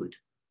neighborhood.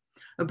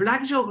 A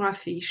Black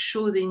geography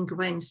showed the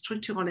ingrained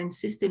structural and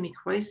systemic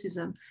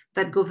racism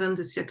that governed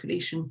the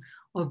circulation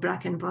of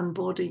Black and brown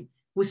body,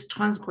 whose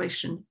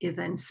transgression is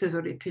then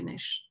severely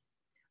punished.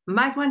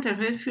 Migrant and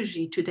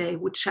refugee today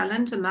who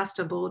challenge the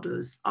master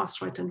borders are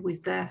threatened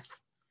with death.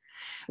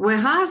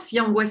 Whereas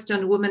young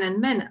Western women and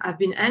men have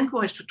been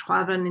encouraged to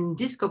travel and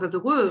discover the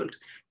world,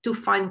 to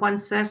find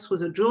oneself through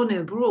the journey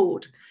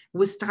abroad,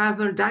 whose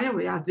travel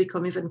diary have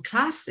become even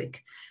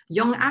classic,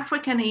 young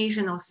African,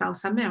 Asian, or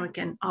South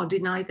American are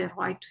denied their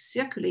right to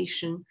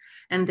circulation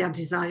and their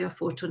desire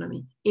for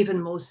autonomy,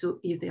 even more so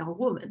if they are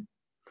women.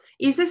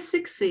 If they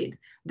succeed,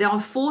 they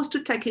are forced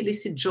to take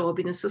illicit jobs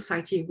in a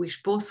society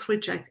which both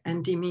reject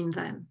and demean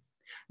them.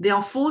 They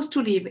are forced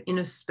to live in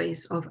a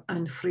space of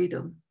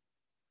unfreedom.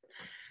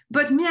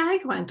 But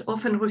migrants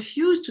often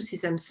refuse to see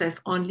themselves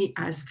only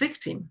as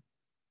victims.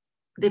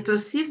 They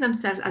perceive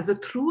themselves as the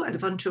true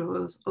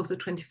adventurers of the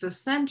 21st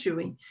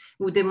century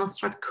who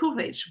demonstrate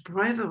courage,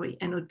 bravery,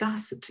 and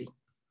audacity.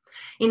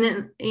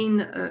 In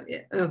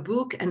a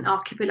book, An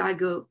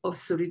Archipelago of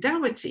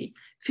Solidarity,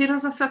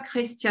 philosopher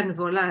Christian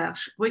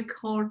Vollerge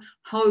recalled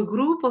how a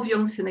group of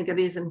young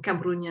Senegalese and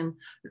Cameroonians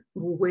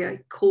who were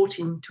caught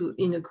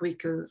in a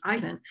Greek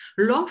island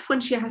laughed when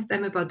she asked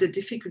them about the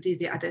difficulty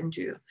they had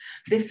endured.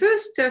 They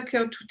first took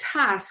her to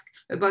task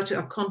about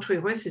her country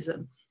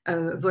racism.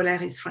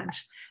 Vollerge is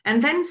French,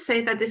 and then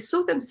say that they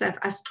saw themselves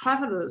as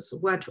travelers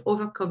who had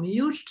overcome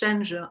huge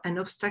danger and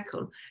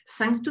obstacles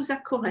thanks to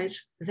their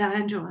courage, their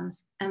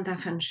endurance, and their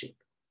friendship.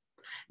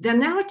 Their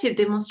narrative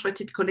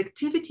demonstrated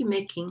collectivity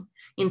making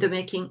in the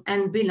making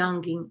and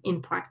belonging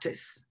in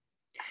practice.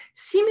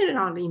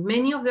 Similarly,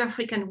 many of the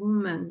African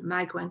women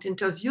migrants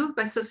interviewed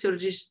by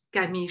sociologist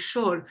Camille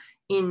Scholl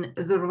in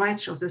The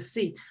Wretch of the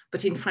Sea,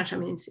 but in French, I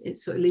mean,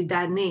 it's Les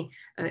damnés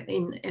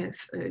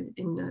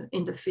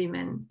in the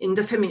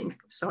feminine,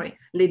 sorry,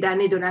 Les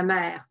damnés de la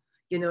mer,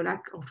 you know,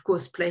 like, of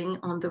course, playing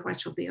on the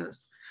wretch of the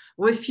earth,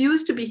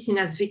 refused to be seen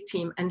as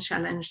victims and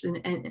challenged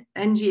in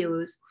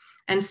NGOs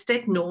and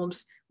state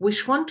norms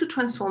which want to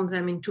transform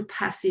them into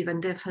passive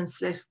and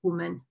defenseless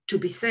women to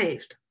be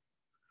saved.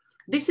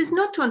 This is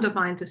not to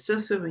undermine the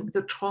suffering,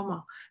 the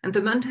trauma, and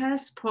the mental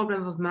health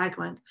problem of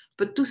migrants,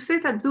 but to say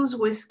that those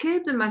who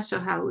escape the master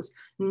house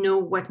know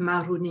what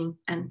marooning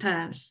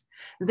entails.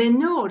 They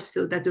know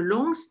also that the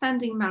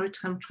long-standing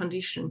maritime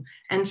tradition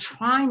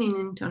enshrined in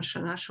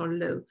international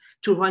law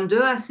to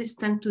render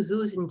assistance to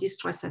those in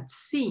distress at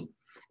sea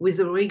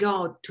without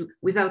regard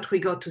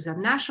to their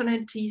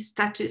nationality,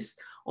 status,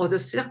 or the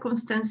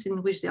circumstance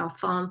in which they are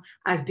found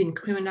has been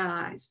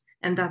criminalized,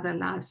 and that their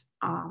lives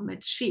are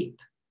made cheap.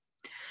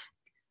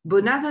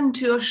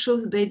 Bonaventure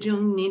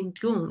Cho-Bejung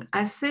Nidgung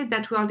has said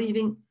that we are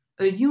living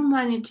a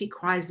humanity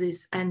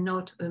crisis and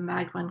not a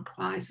migrant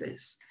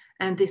crisis.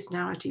 And this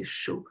narrative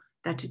shows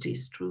that it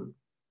is true.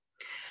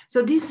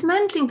 So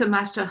dismantling the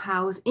master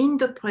house in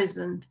the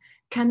present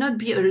cannot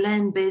be a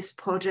land-based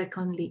project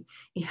only.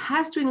 It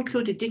has to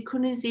include a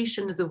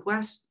decolonization of the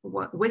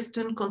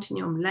Western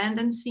continuum land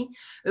and sea,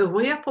 a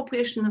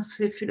reappropriation of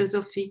the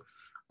philosophy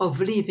of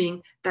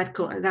living that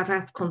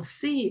have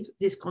conceived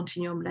this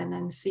continuum land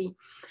and sea,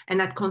 and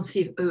that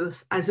conceive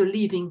Earth as a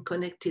living,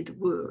 connected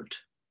world.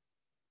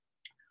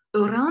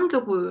 Around the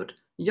world,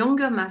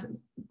 younger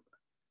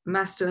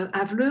masters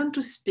have learned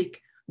to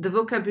speak the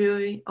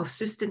vocabulary of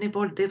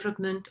sustainable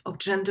development, of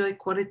gender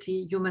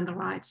equality, human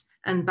rights,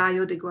 and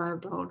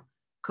biodegradable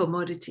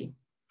commodity.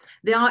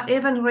 They are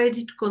even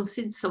ready to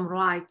concede some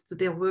right to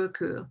their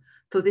workers,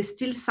 though they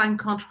still sign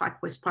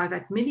contracts with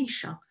private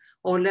militia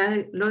or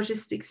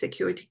logistic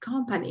security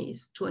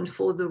companies to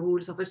enforce the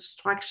rules of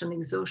extraction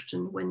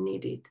exhaustion when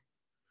needed.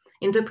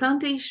 In the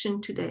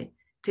plantation today,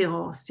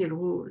 terror still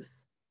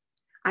rules.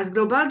 As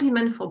global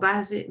demand for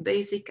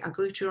basic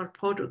agricultural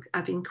products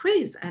have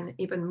increased, and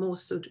even more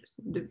so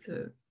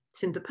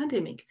since the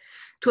pandemic,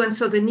 to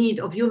answer the need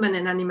of human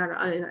and animal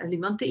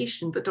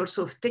alimentation, but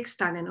also of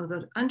textile and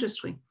other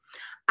industry,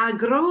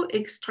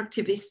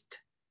 agro-extractivist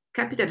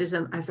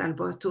capitalism, as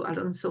Alberto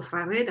Alonso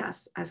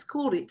Ferreras has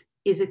called it,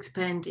 is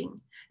expanding,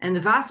 and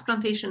a vast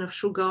plantation of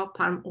sugar,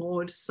 palm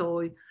oil,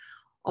 soy,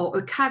 or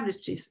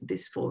eucalyptus,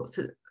 this for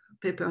the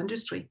paper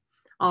industry,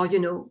 are,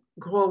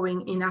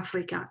 growing in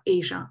Africa,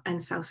 Asia,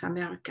 and South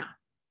America.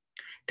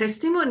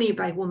 Testimony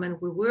by women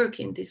who work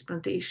in this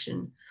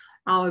plantation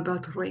are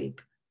about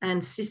rape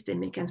and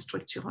systemic and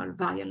structural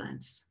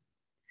violence.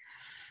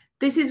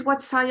 This is what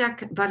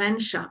Sayak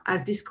Valencia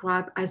has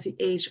described as the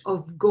age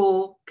of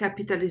Go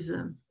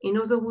capitalism. In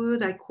other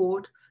words, I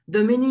quote,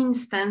 the many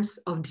instances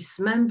of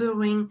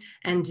dismembering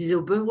and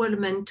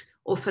disembowelment,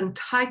 often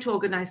tied to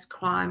organized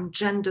crime,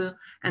 gender,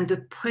 and the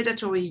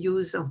predatory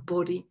use of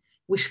body,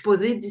 which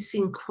possess this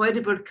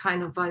incredible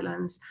kind of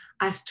violence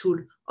as tool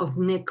of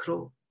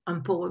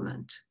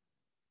necro-empowerment.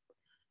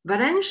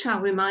 Valencia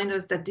reminds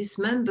us that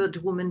dismembered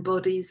women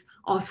bodies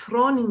are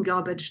thrown in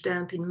garbage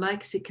dump in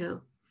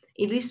Mexico,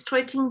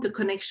 illustrating the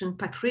connection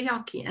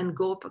patriarchy and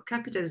global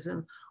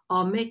capitalism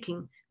are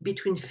making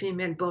between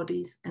female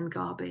bodies and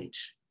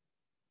garbage.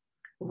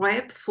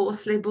 Rape,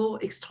 forced labor,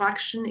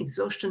 extraction,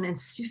 exhaustion, and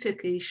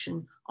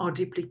suffocation are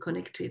deeply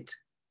connected.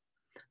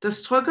 The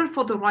struggle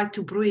for the right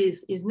to breathe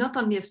is not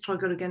only a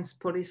struggle against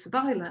police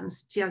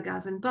violence, tear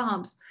gas and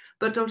bombs,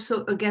 but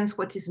also against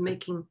what is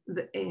making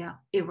the air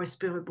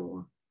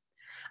irrespirable.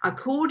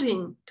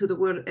 According to the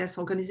World Health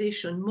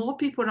Organization, more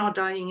people are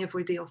dying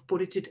every day of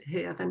polluted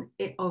air than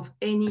of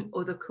any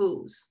other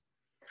cause.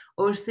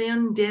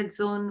 Ocean dead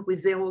zone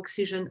with zero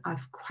oxygen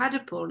have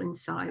quadrupled in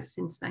size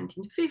since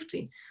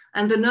 1950,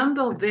 and the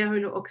number of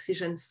very low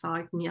oxygen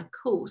sites near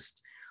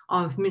coast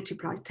have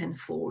multiplied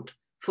tenfold.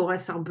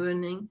 Forests are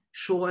burning,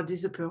 shore are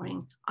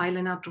disappearing,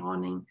 islands are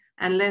drowning,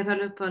 and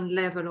level upon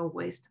level of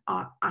waste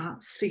are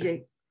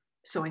asphyxiating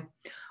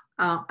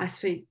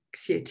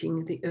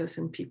the earth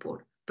and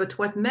people. But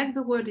what makes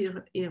the world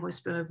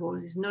irrespirable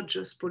is not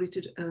just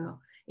polluted air.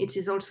 It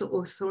is also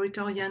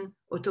authoritarian,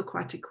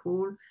 autocratic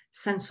rule,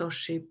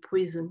 censorship,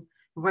 prison,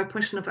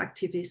 repression of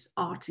activists,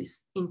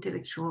 artists,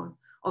 intellectuals,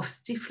 of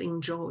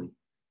stifling joy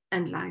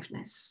and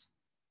liveness.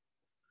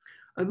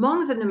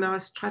 Among the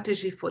numerous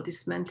strategies for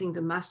dismantling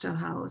the master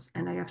house,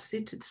 and I have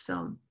cited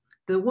some,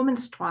 the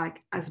women's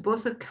strike as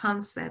both a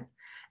concept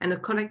and a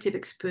collective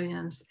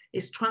experience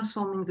is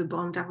transforming the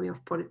boundary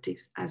of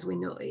politics as we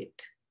know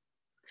it.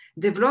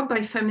 Developed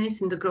by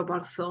feminists in the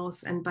global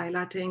south and by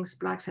Latinx,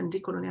 Blacks, and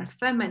decolonial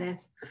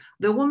feminists,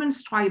 the women's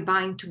strike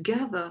bind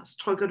together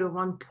struggle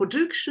around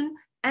production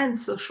and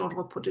social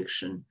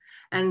reproduction,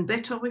 and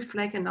better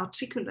reflect and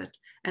articulate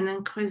an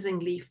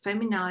increasingly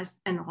feminized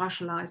and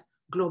racialized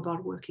global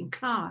working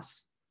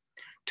class.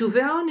 To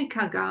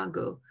Veronica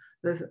Gargo,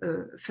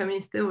 the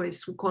feminist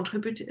theorist who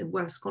contributed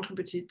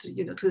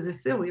to the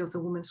theory of the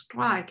women's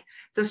strike,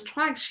 the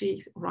strike,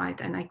 she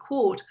writes, and I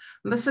quote,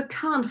 must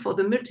account for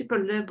the multiple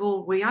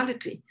labor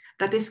reality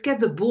that escape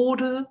the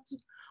borders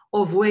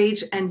of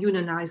wage and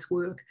unionized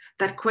work,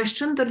 that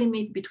question the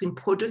limit between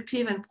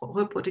productive and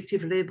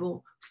reproductive labor,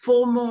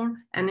 formal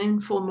and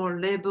informal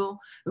labor,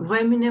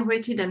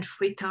 remunerated and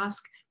free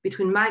task,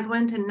 between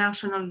migrant and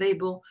national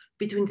labor,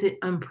 between the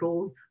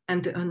employed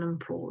and the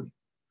unemployed.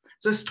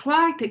 The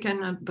strike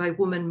taken up by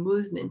women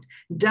movement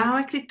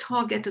directly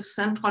target a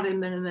central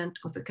element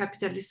of the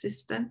capitalist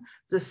system,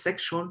 the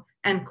sexual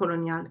and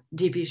colonial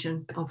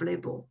division of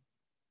labor.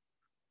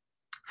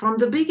 From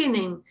the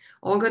beginning,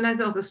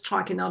 organizers of the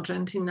strike in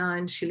Argentina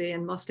and Chile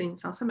and mostly in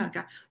South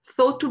America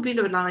thought to build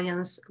an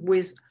alliance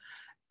with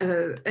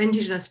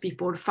indigenous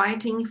people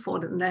fighting for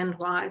the land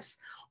rights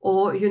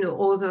or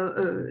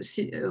other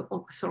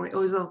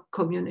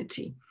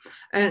community.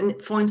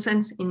 And for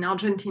instance, in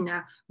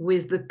Argentina,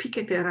 with the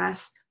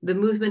piqueteras, the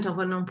movement of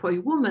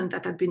unemployed women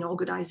that had been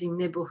organizing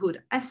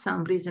neighborhood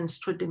assemblies and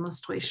street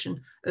demonstrations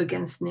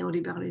against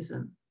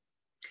neoliberalism.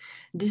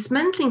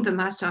 Dismantling the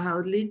master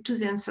house led to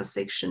the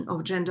intersection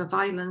of gender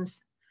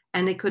violence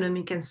and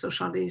economic and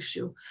social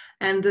issue,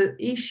 and the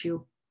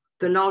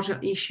larger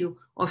issue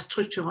of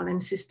structural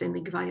and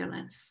systemic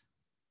violence.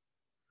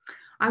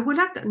 I would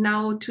like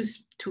now to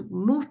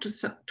move to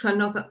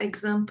another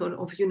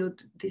example of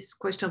this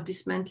question of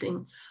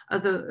dismantling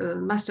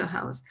the master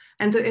house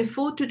and the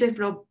effort to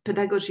develop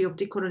pedagogy of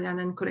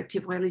decolonial and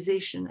collective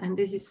realization. And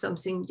this is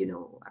something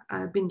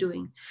I've been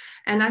doing.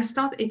 And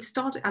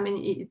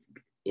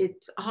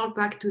it harked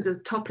back to the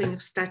toppling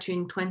of statue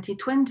in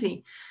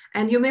 2020.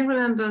 And you may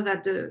remember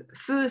that the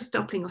first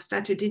toppling of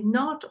statue did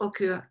not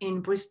occur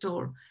in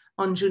Bristol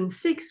on June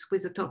 6th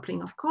with the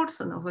toppling of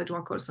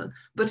Edward Colson,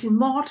 but in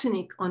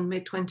Martinique on May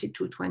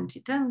 22,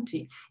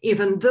 2020,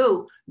 even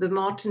though the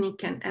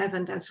Martinican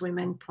event has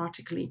remained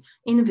practically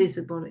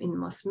invisible in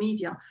mass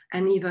media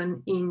and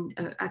even in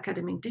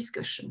academic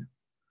discussion.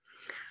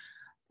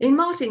 In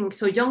Martinique,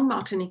 so young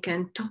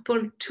Martinican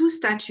toppled two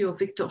statues of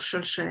Victor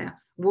Schœlcher,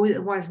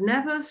 who was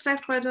never a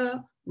slave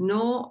trader,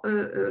 nor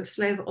a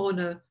slave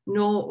owner,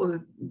 nor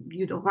a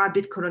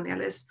rabid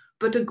colonialist,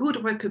 but a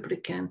good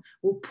Republican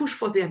who pushed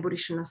for the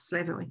abolition of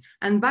slavery.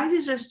 And by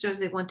these gestures,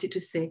 they wanted to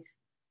say,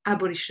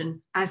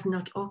 abolition has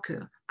not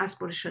occurred.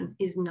 Abolition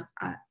is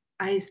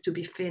to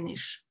be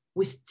finished.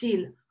 We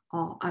still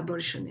are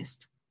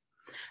abolitionists.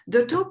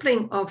 The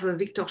toppling of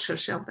Victor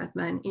Schœlcher, of that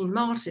man, in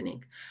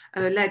Martinique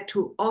led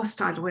to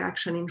hostile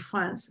reaction in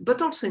France,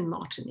 but also in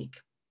Martinique.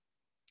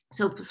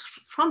 So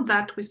from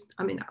that,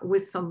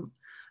 with some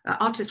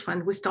artist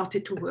friend, we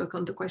started to work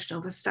on the question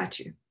of a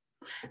statue.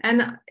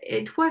 And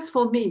it was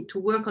for me to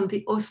work on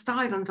the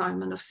hostile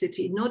environment of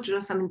city, not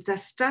just, the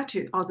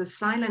statue or the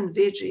silent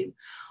vigil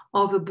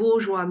of a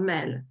bourgeois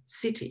male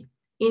city,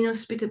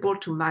 inhospitable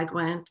to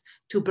migrant,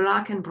 to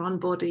Black and brown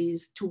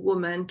bodies, to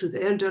women, to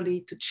the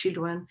elderly, to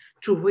children,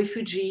 to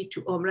refugee,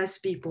 to homeless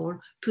people,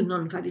 to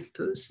non-valid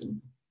person.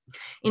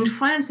 In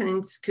France and in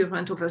its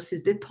current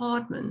overseas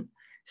department,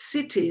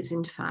 cities,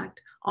 in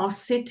fact, are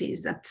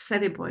cities that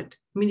celebrate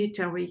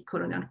military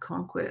colonial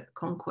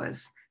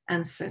conquests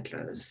and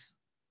settlers.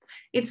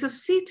 It's a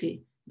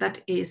city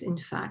that is, in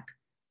fact,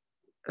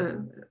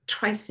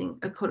 tracing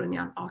a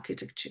colonial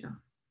architecture.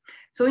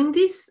 So in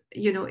this,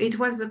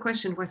 the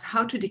question was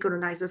how to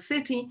decolonize a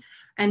city,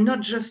 and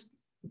not just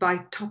by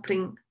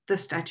toppling the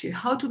statue,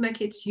 how to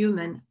make it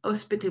human,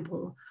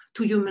 hospitable,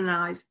 to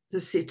humanize the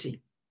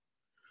city.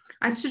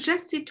 I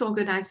suggested to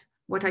organize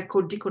what I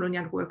call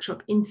decolonial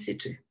workshop in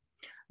situ,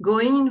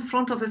 going in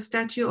front of a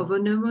statue of a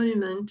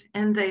monument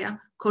and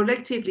there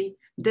collectively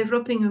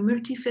developing a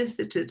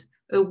multifaceted,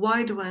 a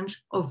wide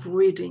range of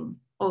reading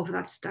of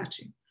that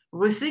statue,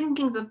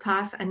 rethinking the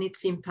past and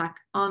its impact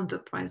on the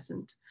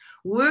present,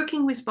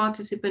 working with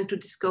participants to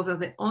discover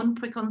their own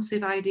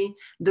preconceived idea,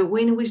 the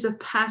way in which the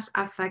past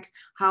affects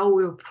how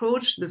we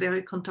approach the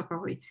very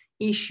contemporary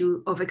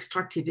issue of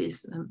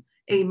extractivism,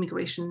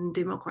 immigration, and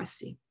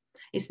democracy.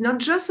 It's not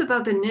just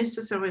about the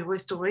necessary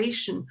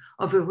restoration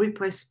of a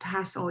repressed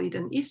past or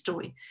hidden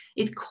history.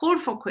 It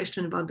called for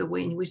questions about the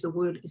way in which the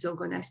world is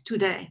organized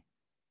today,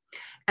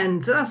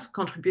 and thus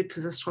contribute to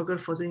the struggle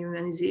for the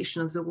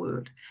humanization of the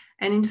world.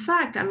 And in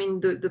fact, I mean,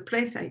 the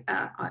place I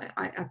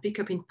pick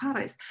up in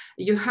Paris,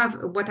 you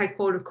have what I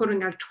call a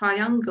colonial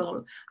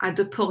triangle at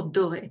the Porte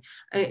Dorée.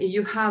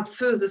 You have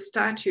first the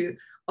statue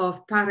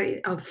of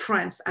Paris, of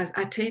France as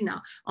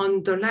Athena.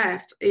 On the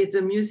left is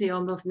the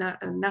Museum of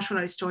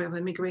National History of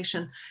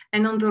Immigration.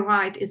 And on the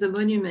right is a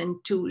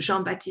monument to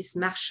Jean-Baptiste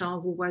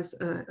Marchand, who was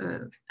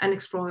an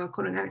explorer,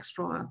 colonial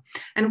explorer.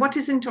 And what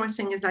is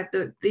interesting is that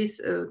the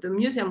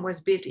museum was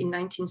built in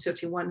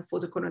 1931 for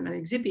the colonial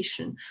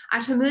exhibition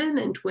at a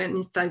moment when,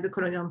 in fact, the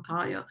colonial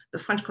empire, the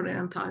French colonial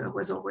empire,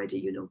 was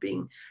already,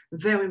 being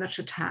very much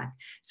attacked.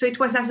 So it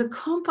was as a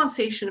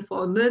compensation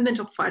for a moment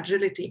of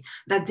fragility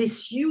that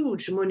this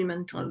huge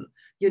monumental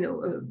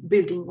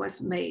building was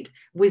made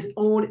with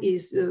all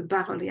its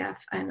bas-relief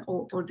and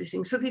all these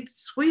things. So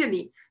it's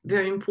really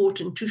very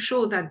important to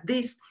show that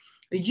this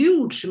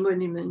huge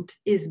monument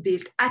is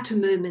built at a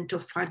moment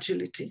of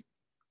fragility.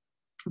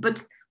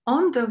 But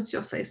on the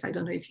surface, I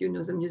don't know if you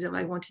know the museum,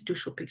 I wanted to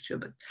show a picture,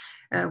 but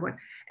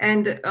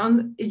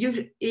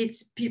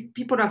it's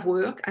people at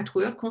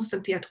work,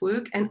 constantly at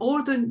work, and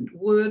all the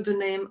word, the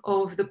name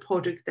of the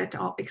product that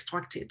are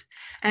extracted.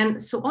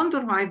 And so on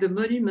the right, the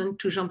monument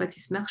to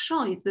Jean-Baptiste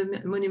Marchand is the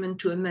monument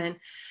to a man.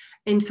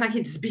 In fact,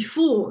 it's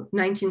before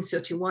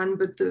 1931,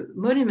 but the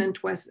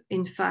monument was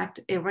in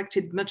fact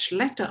erected much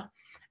later.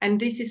 And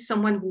this is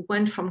someone who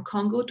went from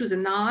Congo to the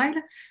Nile,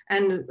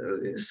 and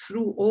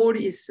through all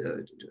his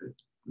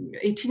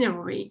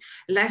itinerary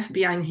left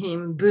behind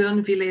him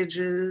burned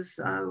villages,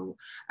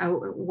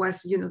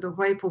 was the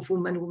rape of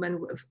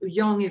women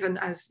young, even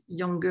as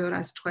young girl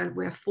as 12,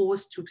 were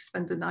forced to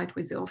spend the night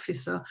with the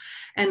officer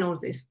and all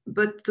this.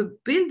 But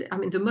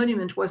the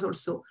monument was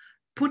also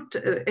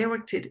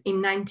erected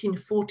in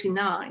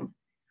 1949,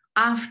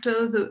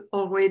 after the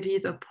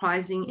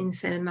uprising in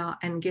Selma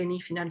and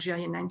Genif in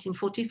Algeria in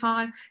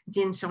 1945,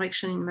 the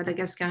insurrection in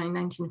Madagascar in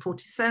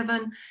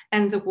 1947,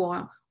 and the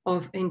war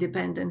of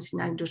independence in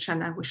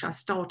Indochina, which has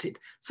started.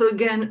 So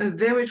again, a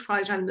very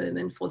fragile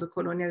moment for the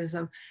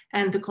colonialism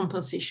and the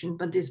compensation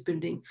by this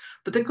building.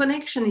 But the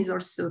connection is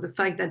also the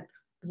fact that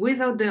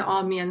without the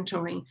army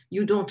entering,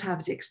 you don't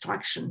have the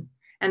extraction.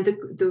 And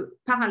the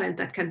parallel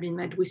that can be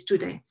made with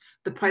today,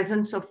 the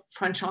presence of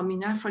French army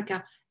in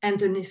Africa and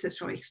the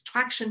necessary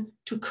extraction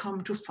to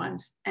come to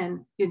France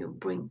and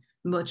bring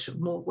much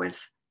more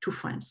wealth to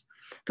France.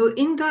 So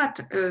in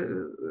that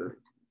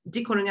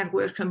decolonial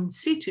work in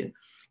situ,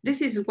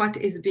 this is what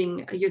is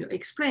being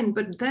explained,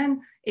 but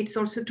then it's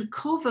also to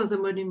cover the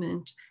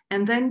monument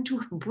and then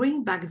to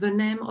bring back the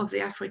name of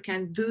the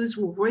African, those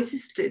who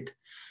resisted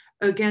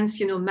against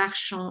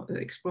Marchand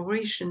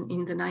exploration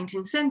in the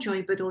 19th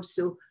century, but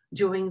also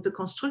during the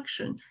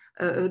construction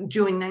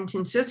during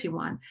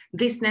 1931,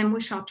 this name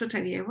which are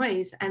totally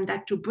erased, and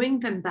that to bring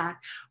them back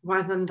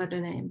rather than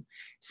a name.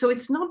 So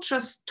it's not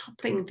just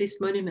toppling this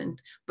monument,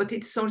 but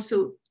it's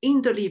also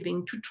in the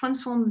living to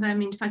transform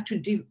them, in fact,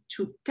 to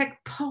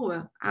take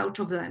power out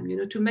of them,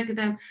 to make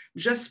them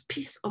just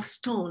piece of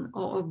stone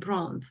or of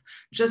bronze,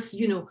 just,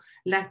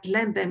 let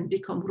them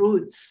become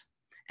roots,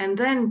 and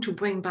then to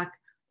bring back,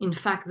 in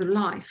fact, the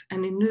life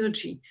and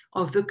energy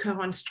of the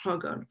current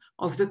struggle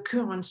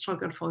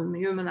for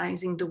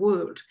humanizing the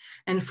world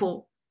and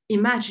for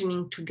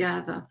imagining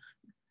together,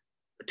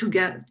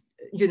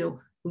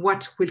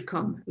 what will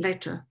come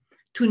later,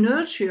 to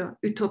nurture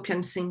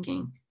utopian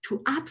thinking,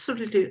 to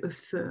absolutely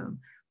affirm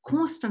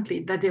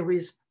constantly that there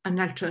is an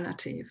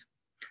alternative,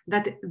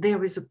 that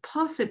there is a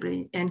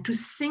possibility, and to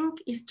think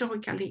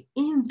historically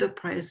in the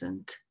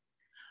present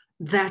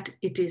that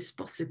it is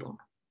possible.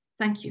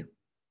 Thank you.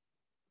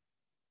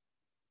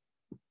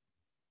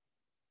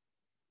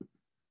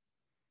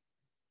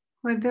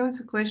 Well, there was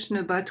a question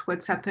about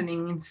what's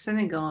happening in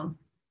Senegal.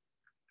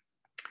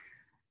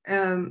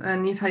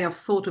 And if I have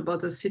thought about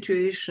the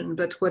situation,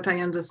 but what I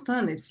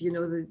understand is,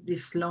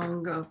 this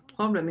long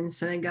problem in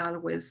Senegal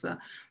with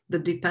the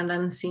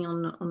dependency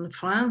on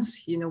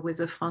France, with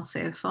the franc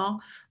CFA,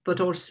 but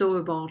also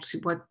about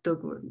what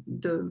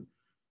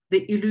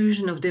the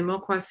illusion of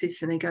democracy,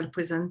 Senegal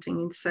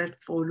presenting itself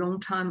for a long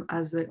time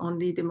as the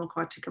only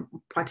democratic,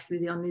 practically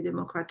the only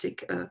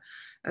democratic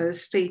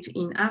state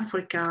in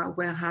Africa,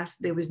 whereas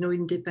there is no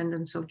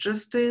independence of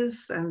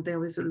justice, and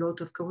there is a lot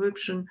of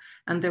corruption,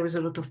 and there is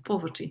a lot of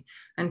poverty,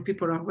 and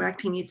people are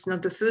reacting. It's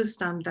not the first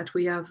time that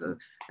we have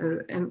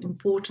an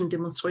important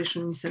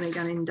demonstration in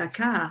Senegal, in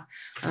Dakar,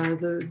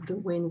 the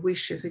way in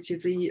which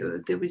effectively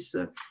there is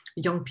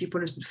young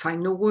people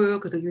find no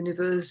work, the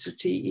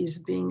university is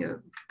being,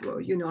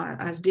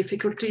 has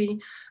difficulty.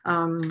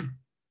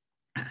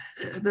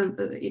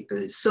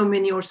 So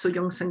many also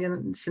young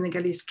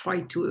Senegalese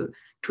try to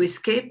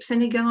escape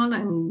Senegal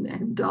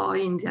and die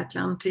in the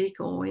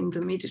Atlantic or in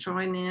the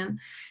Mediterranean.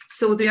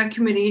 So the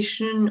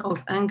accumulation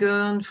of anger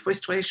and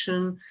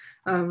frustration,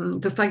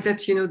 the fact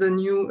that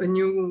a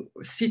new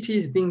city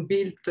is being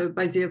built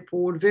by the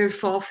airport very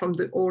far from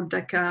the old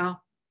Dakar,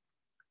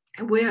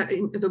 where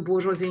the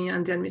bourgeoisie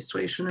and the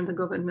administration and the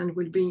government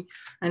will be,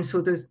 and so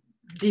the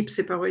deep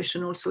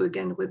separation also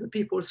again with the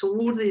people. So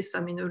all this, a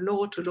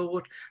lot,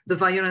 the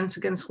violence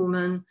against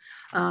women,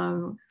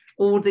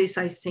 all this,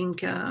 I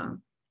think,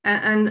 and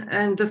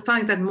the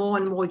fact that more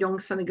and more young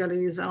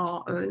Senegalese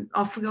are,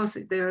 of course,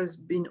 there has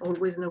been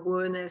always an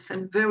awareness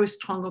and very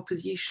strong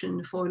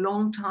opposition for a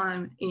long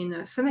time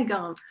in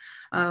Senegal,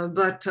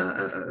 but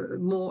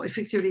more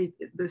effectively,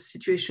 the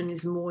situation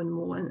is more and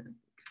more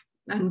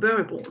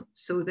unbearable.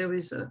 So there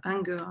is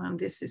anger, and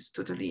this is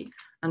totally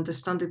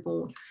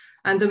understandable.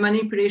 And the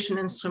manipulation,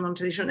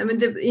 instrumentalization. In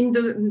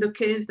the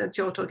case that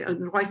you're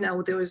talking right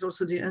now, there is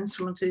also the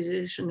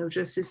instrumentalization of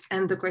justice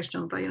and the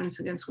question of violence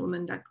against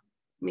women that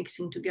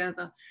mixing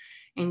together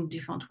in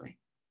different way.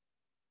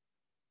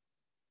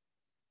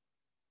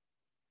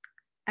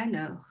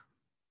 Alors,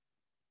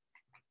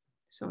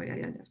 sorry, I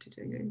have to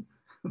tell you.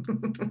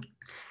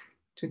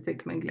 To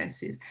take my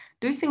glasses.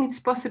 Do you think it's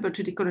possible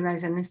to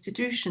decolonize an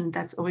institution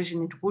that's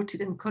originally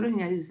rooted in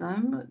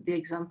colonialism, the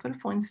example,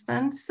 for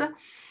instance?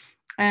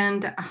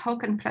 And how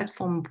can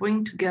platform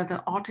bring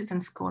together artists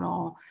and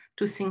scholars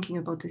to thinking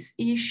about this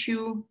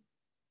issue?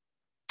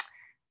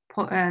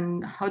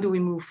 And how do we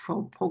move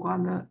from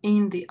programmer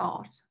in the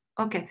art?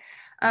 Okay,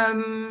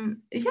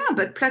 yeah,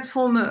 but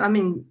platform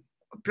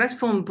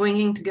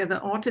bringing together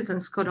artists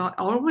and scholars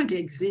already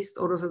exists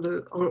all over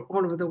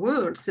the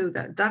world, so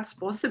that's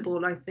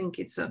possible. I think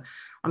it's a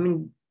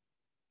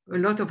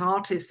lot of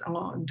artists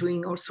are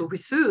doing also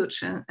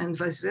research and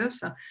vice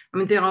versa.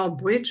 There are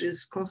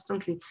bridges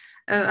constantly.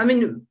 I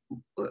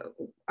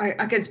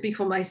can speak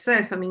for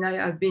myself.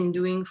 I've been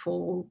doing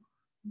for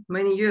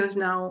many years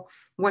now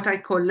what I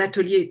call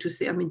l'atelier, to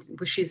say,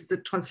 which is the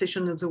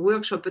translation of the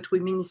workshop, but we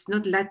mean it's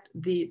not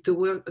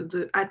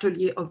the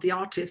atelier of the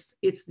artist,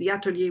 it's the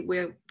atelier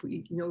where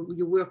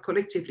you work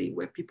collectively,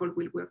 where people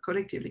will work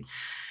collectively.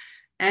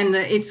 And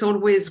it's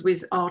always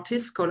with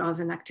artists, scholars,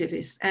 and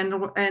activists. And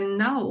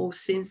now,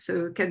 since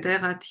Kader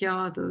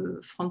Attia,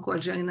 the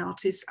Franco-Algerian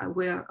artist,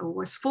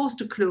 was forced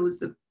to close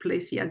the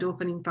place he had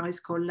opened in Paris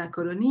called La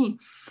Colonie,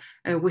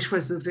 which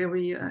was a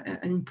very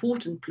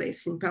important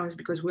place in Paris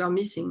because we are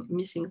missing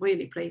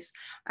really place.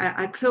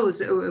 I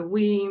close.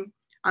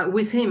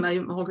 With him,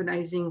 I'm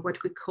organizing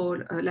what we call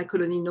La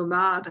Colonie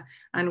Nomade,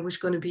 and which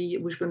going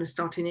to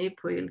start in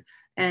April,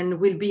 and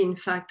will be in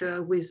fact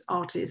with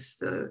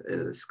artists,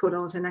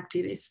 scholars, and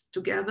activists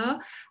together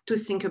to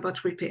think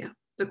about repair,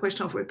 the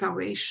question of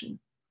reparation,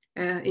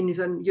 and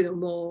even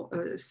more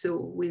so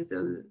with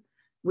the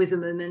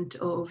moment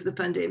of the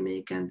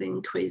pandemic and the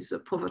increase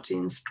of poverty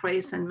and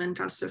stress and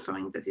mental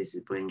suffering that is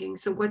bringing.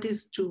 So what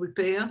is to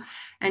repair,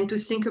 and to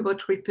think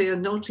about repair,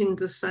 not in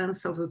the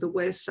sense of the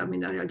West. I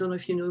don't know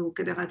if you know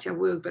Kader Attia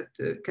work, but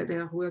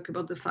Kader work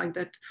about the fact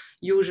that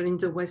usually in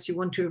the West, you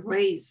want to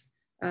erase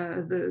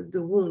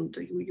the wound,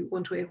 you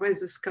want to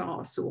erase the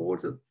scar, so all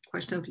the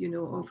question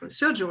of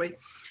surgery,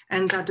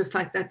 and that the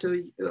fact that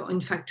in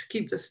fact to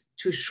keep this,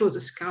 to show the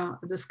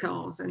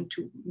scars, and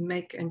to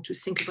make and to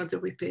think about the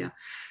repair.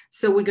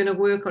 So we're going to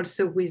work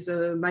also with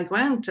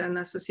migrant, an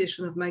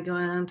association of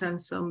migrant,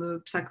 and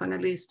some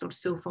psychoanalysts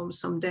also from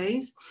some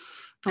days,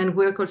 and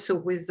work also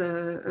with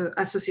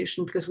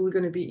association, because we're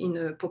going to be in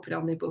a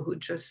popular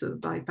neighborhood just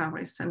by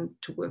Paris, and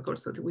to work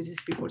also with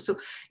these people. So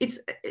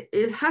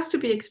it has to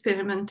be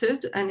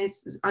experimented, and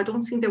I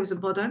don't think there was a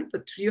model,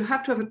 but you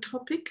have to have a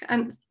topic,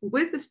 and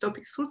with this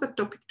topic, through that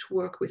topic, to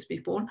work with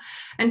people,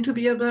 and to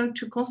be able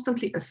to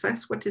constantly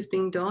assess what is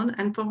being done,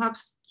 and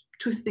perhaps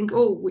to think,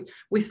 oh,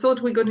 we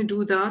thought we're going to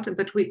do that,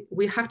 but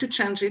we have to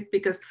change it,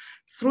 because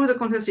through the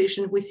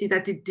conversation, we see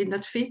that it did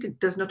not fit, it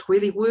does not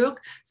really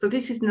work. So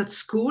this is not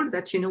school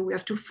that, we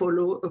have to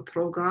follow a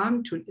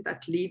program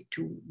that lead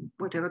to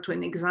whatever, to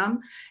an exam.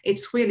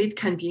 It's really, it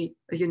can be,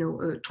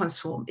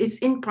 transformed. It's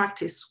in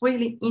practice,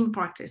 really in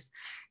practice.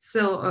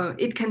 So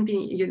it can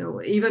be,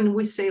 even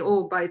we say,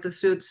 oh, by the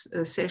third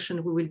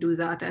session, we will do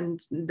that. And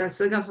the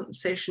second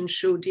session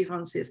show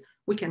differences,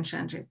 we can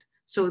change it.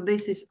 So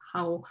this is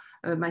how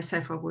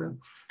myself I work.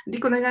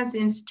 Decolonize the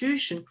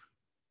institution.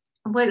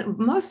 Well,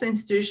 most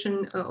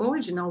institution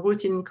origin are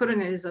rooted in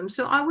colonialism.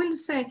 So I will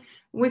say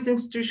with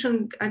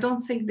institution, I don't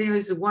think there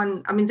is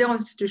one. I mean, there are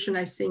institutions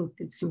I think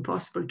it's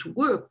impossible to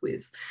work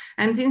with,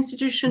 and the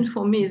institution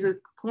for me is a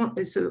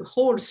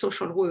whole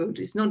social world.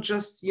 It's not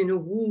just, you know,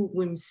 who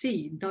we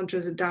see, not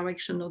just the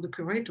direction of the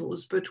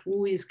curators, but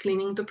who is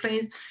cleaning the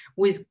place,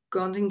 who is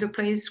guarding the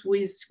place, who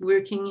is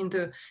working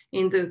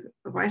in the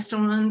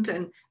restaurant,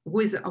 and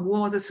who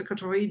are the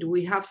secretary. Do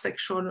we have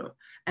sexual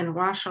and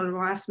racial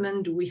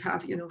harassment? Do we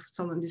have, you know,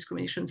 some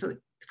discrimination? So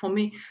for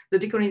me, the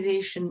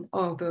decolonization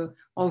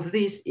of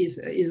this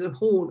is a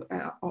whole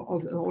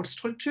of the whole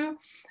structure,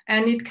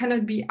 and it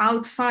cannot be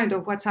outside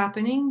of what's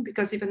happening,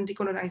 because even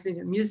decolonizing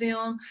a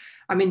museum,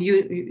 I mean,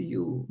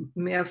 you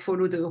may have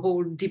followed the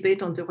whole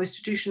debate on the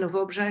restitution of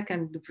objects,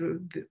 and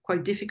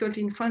quite difficult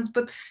in France.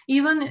 But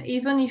even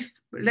if,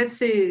 let's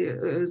say,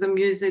 the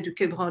Musée du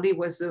Quai Branly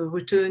was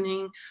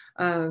returning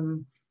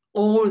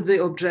all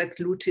the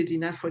objects looted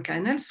in Africa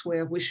and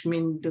elsewhere, which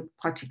means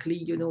practically,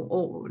 you know,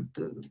 all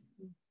the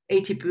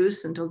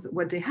 80% of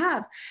what they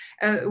have,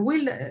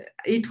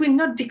 it will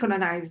not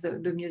decolonize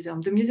the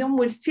museum. The museum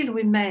will still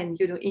remain,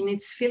 you know, in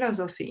its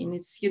philosophy, in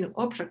its, you know,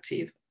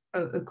 objective,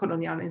 a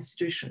colonial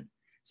institution.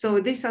 So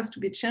this has to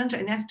be changed,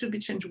 and it has to be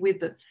changed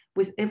with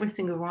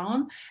everything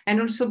around.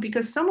 And also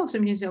because some of the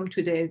museums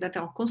today that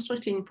are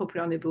constructed in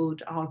popular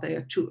neighborhood are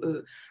there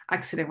to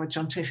accelerate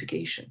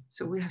gentrification.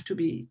 So we have to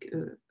be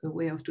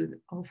aware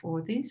of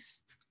all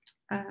this.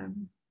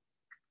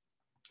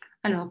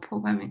 Alors,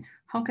 programming.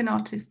 How can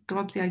artists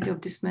drop the idea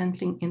of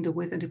dismantling in the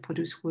way that they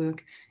produce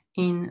work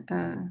in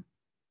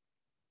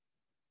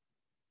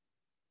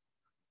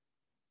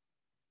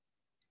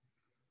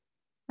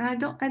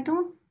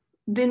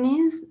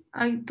Denise,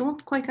 I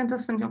don't quite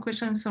understand your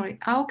question, I'm sorry.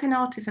 How can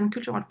artists and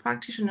cultural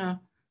practitioners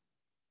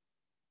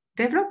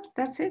develop,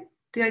 that's it,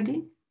 the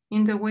idea,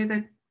 in the way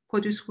that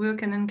produce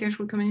work and engage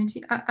with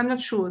community? I'm not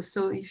sure,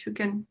 so if you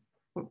can,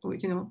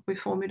 you know,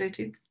 reformulate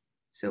it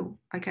so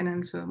I can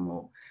answer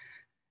more.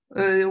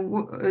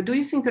 Do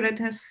you think the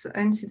latest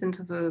incident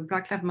of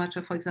Black Lives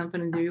Matter, for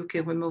example, in the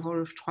UK,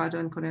 removal of Sharjah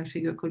and colonial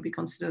figure, could be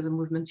considered a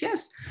movement?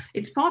 Yes,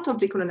 it's part of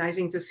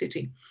decolonizing the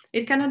city.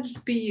 It cannot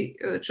be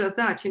just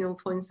that, you know.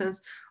 For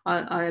instance,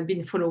 I have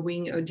been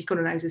following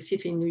Decolonize the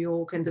City in New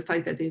York, and the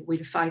fact that they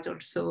will fight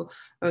also,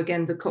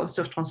 again, the cost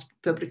of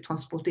public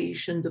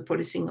transportation, the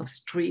policing of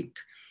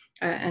street,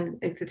 and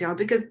etc.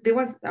 Because there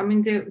was, I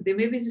mean, there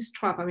may be this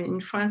trap. I mean,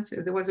 in France,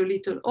 there was a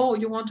little, oh,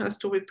 you want us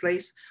to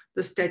replace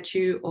the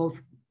statue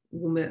of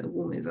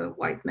whomever,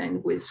 white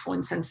man with, for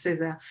instance,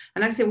 Caesar.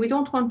 And I say, we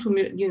don't want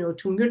to, you know,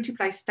 to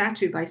multiply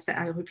statue by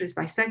replace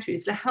by statue.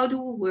 It's like, how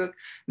do we work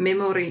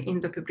memory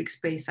in the public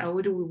space? How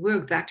do we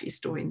work that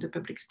history in the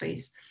public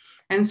space?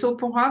 And so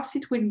perhaps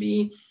it will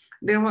be,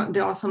 there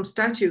are some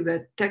statues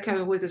that take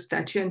away the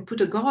statue and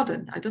put a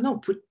garden, I don't know,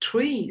 put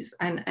trees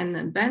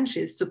and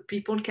benches so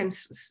people can,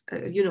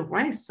 you know,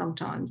 rest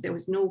sometimes. There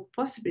is no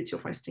possibility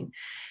of resting.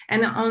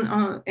 And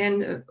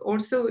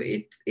also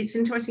it's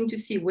interesting to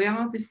see where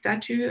are the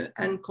statues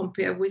and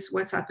compare with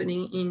what's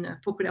happening in a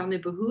popular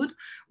neighborhood,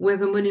 where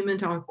the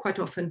monuments are quite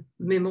often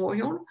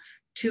memorial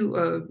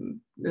to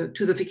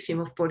the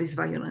victim of police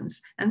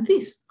violence. And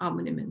these are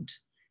monuments.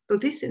 So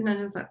this is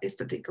another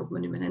aesthetic of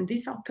monument, and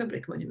these are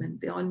public monuments.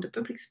 They are in the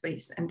public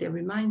space, and they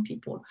remind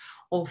people,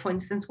 or for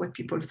instance, what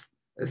people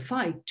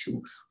fight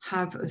to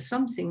have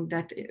something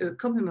that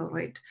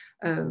commemorate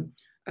a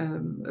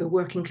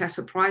working class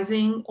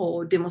uprising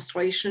or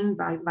demonstration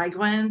by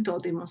migrant or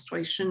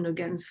demonstration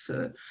against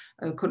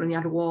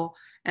colonial war.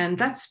 And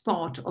that's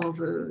part of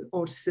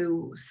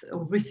also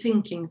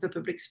rethinking the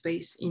public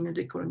space in a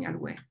decolonial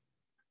way.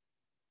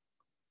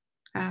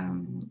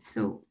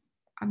 So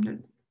I'm not.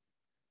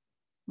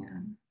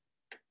 Yeah.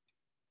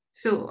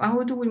 So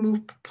how do we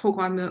move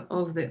programmer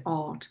of the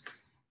art?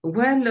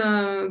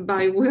 Well,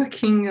 by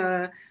working,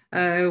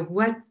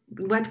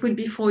 what would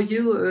be for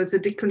you the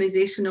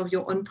decolonization of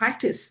your own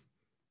practice?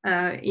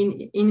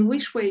 In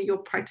which way your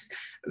practice?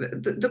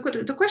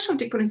 The question of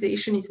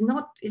decolonization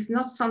is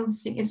not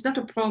something. It's not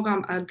a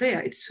program out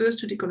there. It's first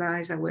to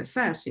decolonize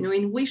ourselves. You know,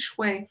 in which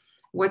way?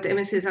 What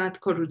MSS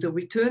called the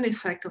return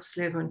effect of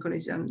slavery and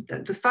colonialism,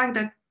 the fact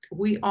that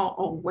we are,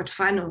 or what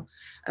Fano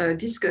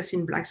discussed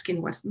in Black Skin,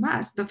 White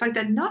Mask, the fact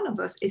that none of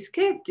us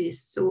escaped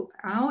this. So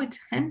how it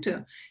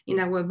enters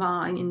in our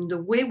mind, in the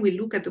way we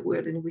look at the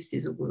world and we see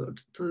the world.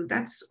 So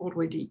that's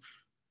already.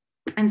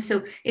 And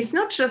so it's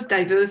not just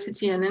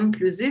diversity and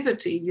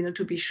inclusivity, you know,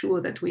 to be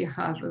sure that we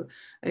have,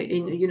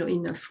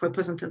 enough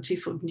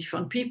representative of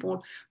different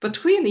people,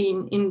 but really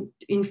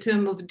in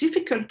terms of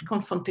difficult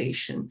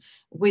confrontation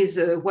with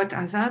what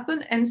has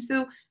happened. And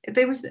so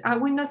there was, I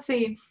will not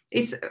say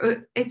it's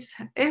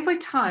every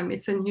time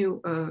it's a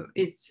new,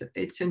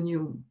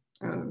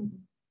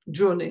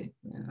 journey.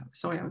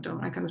 Sorry,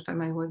 I cannot find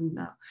my word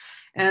now.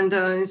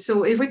 And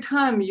so every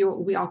time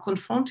we are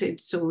confronted,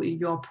 so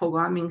you are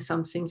programming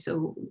something.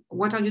 So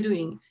what are you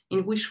doing?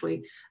 In which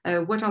way?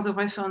 What are the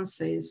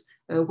references?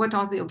 What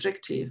are the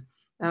objectives?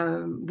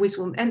 With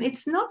whom? And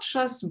it's not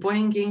just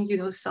bringing, you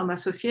know, some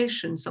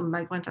association, some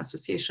migrant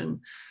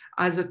association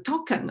as a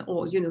token,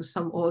 or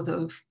some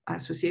other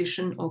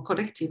association or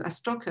collective as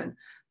token,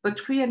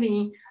 but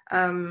really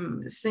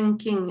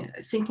thinking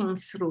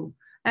through.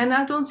 And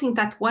I don't think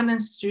that one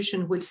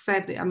institution will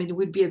save it. I mean,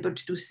 will be able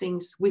to do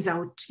things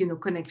without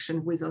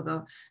connection with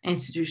other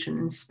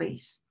institutions in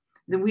space.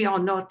 That we are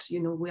not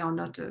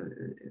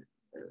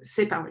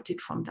separated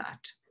from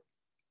that.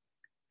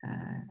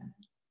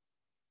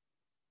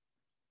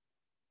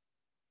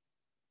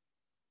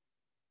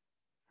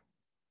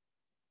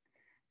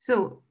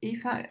 So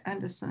if I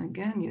understand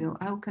again,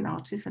 how can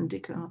artists and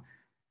decor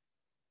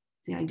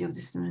the idea of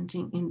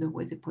dismantling in the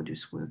way they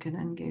produce work and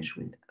engage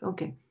with?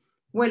 Okay,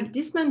 well,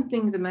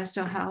 dismantling the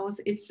master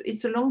house,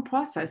 it's a long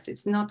process.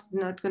 It's not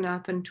going to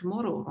happen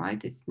tomorrow,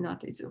 right? It's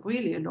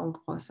really a long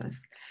process,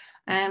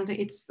 and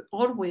it's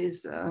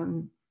always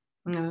when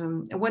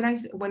I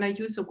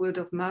use the word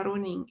of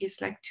marroning,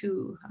 it's like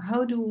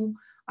how do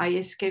I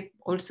escape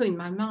also in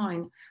my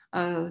mind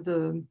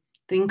the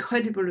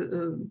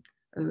incredible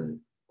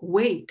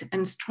weight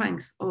and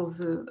strength of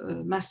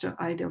the master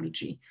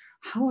ideology.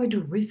 How I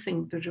do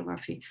rethink the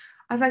geography.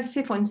 As I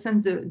say, for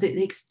instance,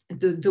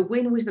 the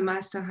way in which the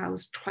master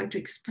house tried to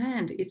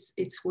expand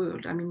its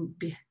world. I mean,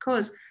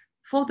 because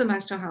for the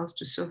master house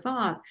to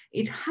survive,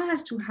 it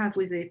has to have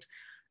with it,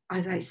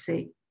 as I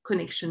say,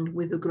 connection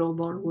with the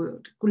global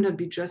world. It could not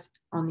be just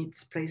on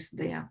its place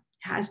there.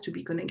 It has to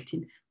be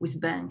connected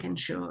with bank and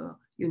insurer,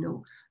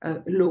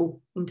 law,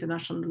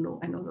 international law,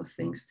 and other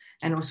things,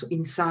 and also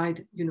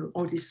inside,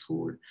 all this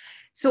rule.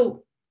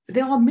 So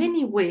there are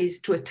many ways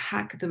to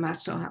attack the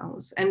master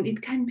house, and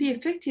it can be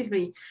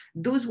effectively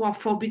those who are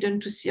forbidden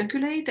to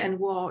circulate and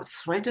who are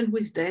threatened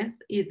with death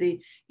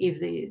if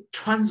they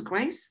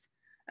transgress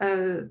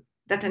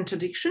that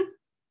interdiction,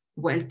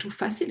 well, to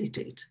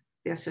facilitate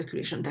their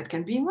circulation. That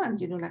can be one,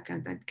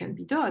 that can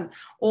be done.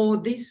 Or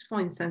this,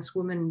 for instance,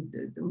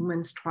 the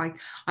women's strike.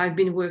 I've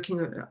been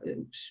working,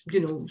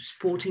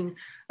 supporting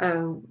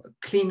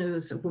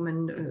cleaners,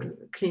 women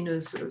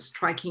cleaners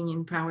striking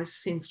in Paris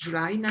since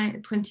July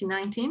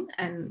 2019,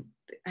 and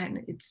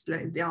it's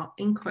like they are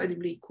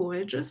incredibly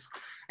courageous.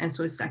 And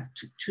so it's like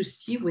to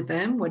see with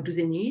them what do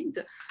they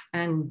need,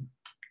 and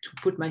to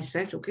put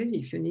myself, okay,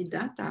 if you need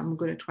that, I'm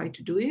going to try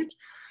to do it.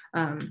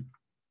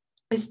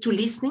 Is to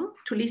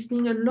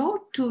listening a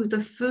lot to the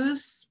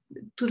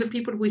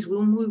people with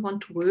whom we want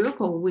to work,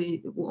 or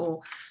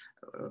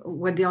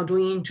what they are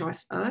doing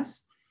interests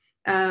us,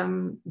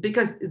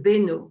 because they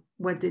know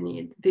what they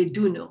need. They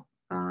do know,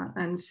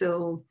 and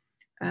so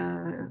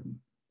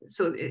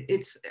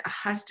it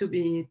has to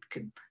be.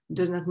 It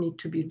does not need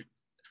to be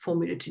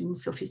formulated in a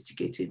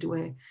sophisticated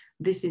way.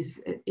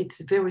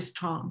 It's very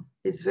strong.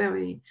 It's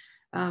very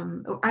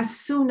as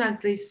soon as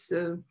this.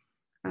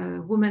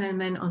 Women and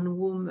men on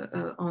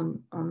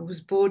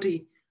whose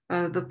body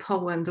the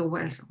power and the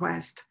wealth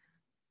rest,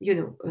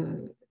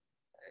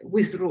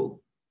 withdraw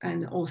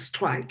or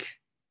strike.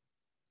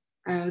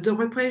 The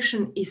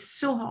repression is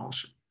so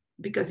harsh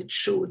because it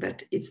shows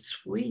that it's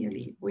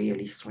really,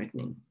 really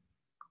threatening.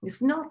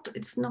 It's not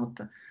just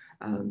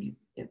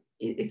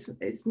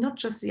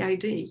the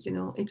idea,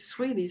 it's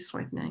really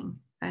threatening.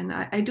 And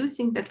I do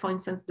think that, for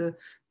instance, the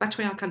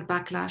patriarchal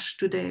backlash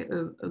today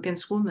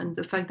against women,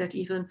 the fact that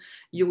even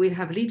you will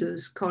have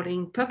leaders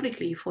calling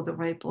publicly for the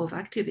rape of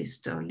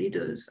activist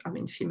leaders, I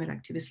mean, female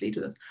activist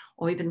leaders,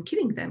 or even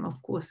killing them,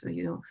 of course,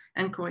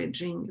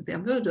 encouraging their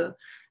murder,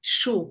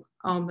 show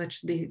how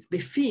much they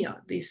fear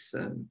this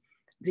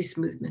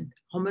movement,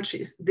 how much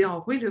they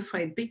are really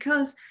afraid,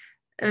 because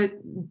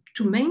to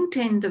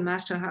maintain the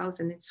master house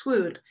and its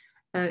world,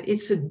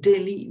 it's a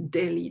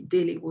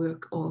daily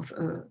work of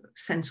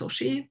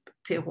censorship,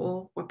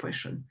 terror,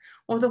 repression.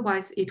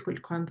 Otherwise, it will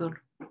crumble.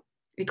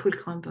 It will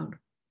crumble.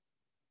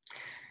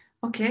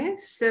 Okay,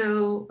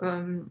 so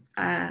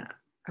I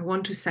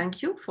want to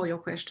thank you for your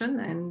question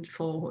and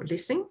for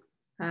listening.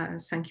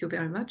 Thank you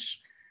very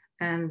much,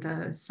 and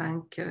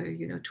thank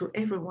to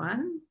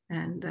everyone,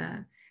 and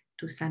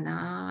to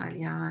Sana,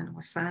 Alia, and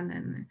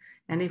Rosanne,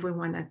 and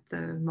everyone at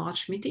the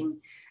March meeting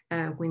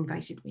who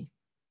invited me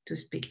to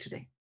speak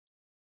today.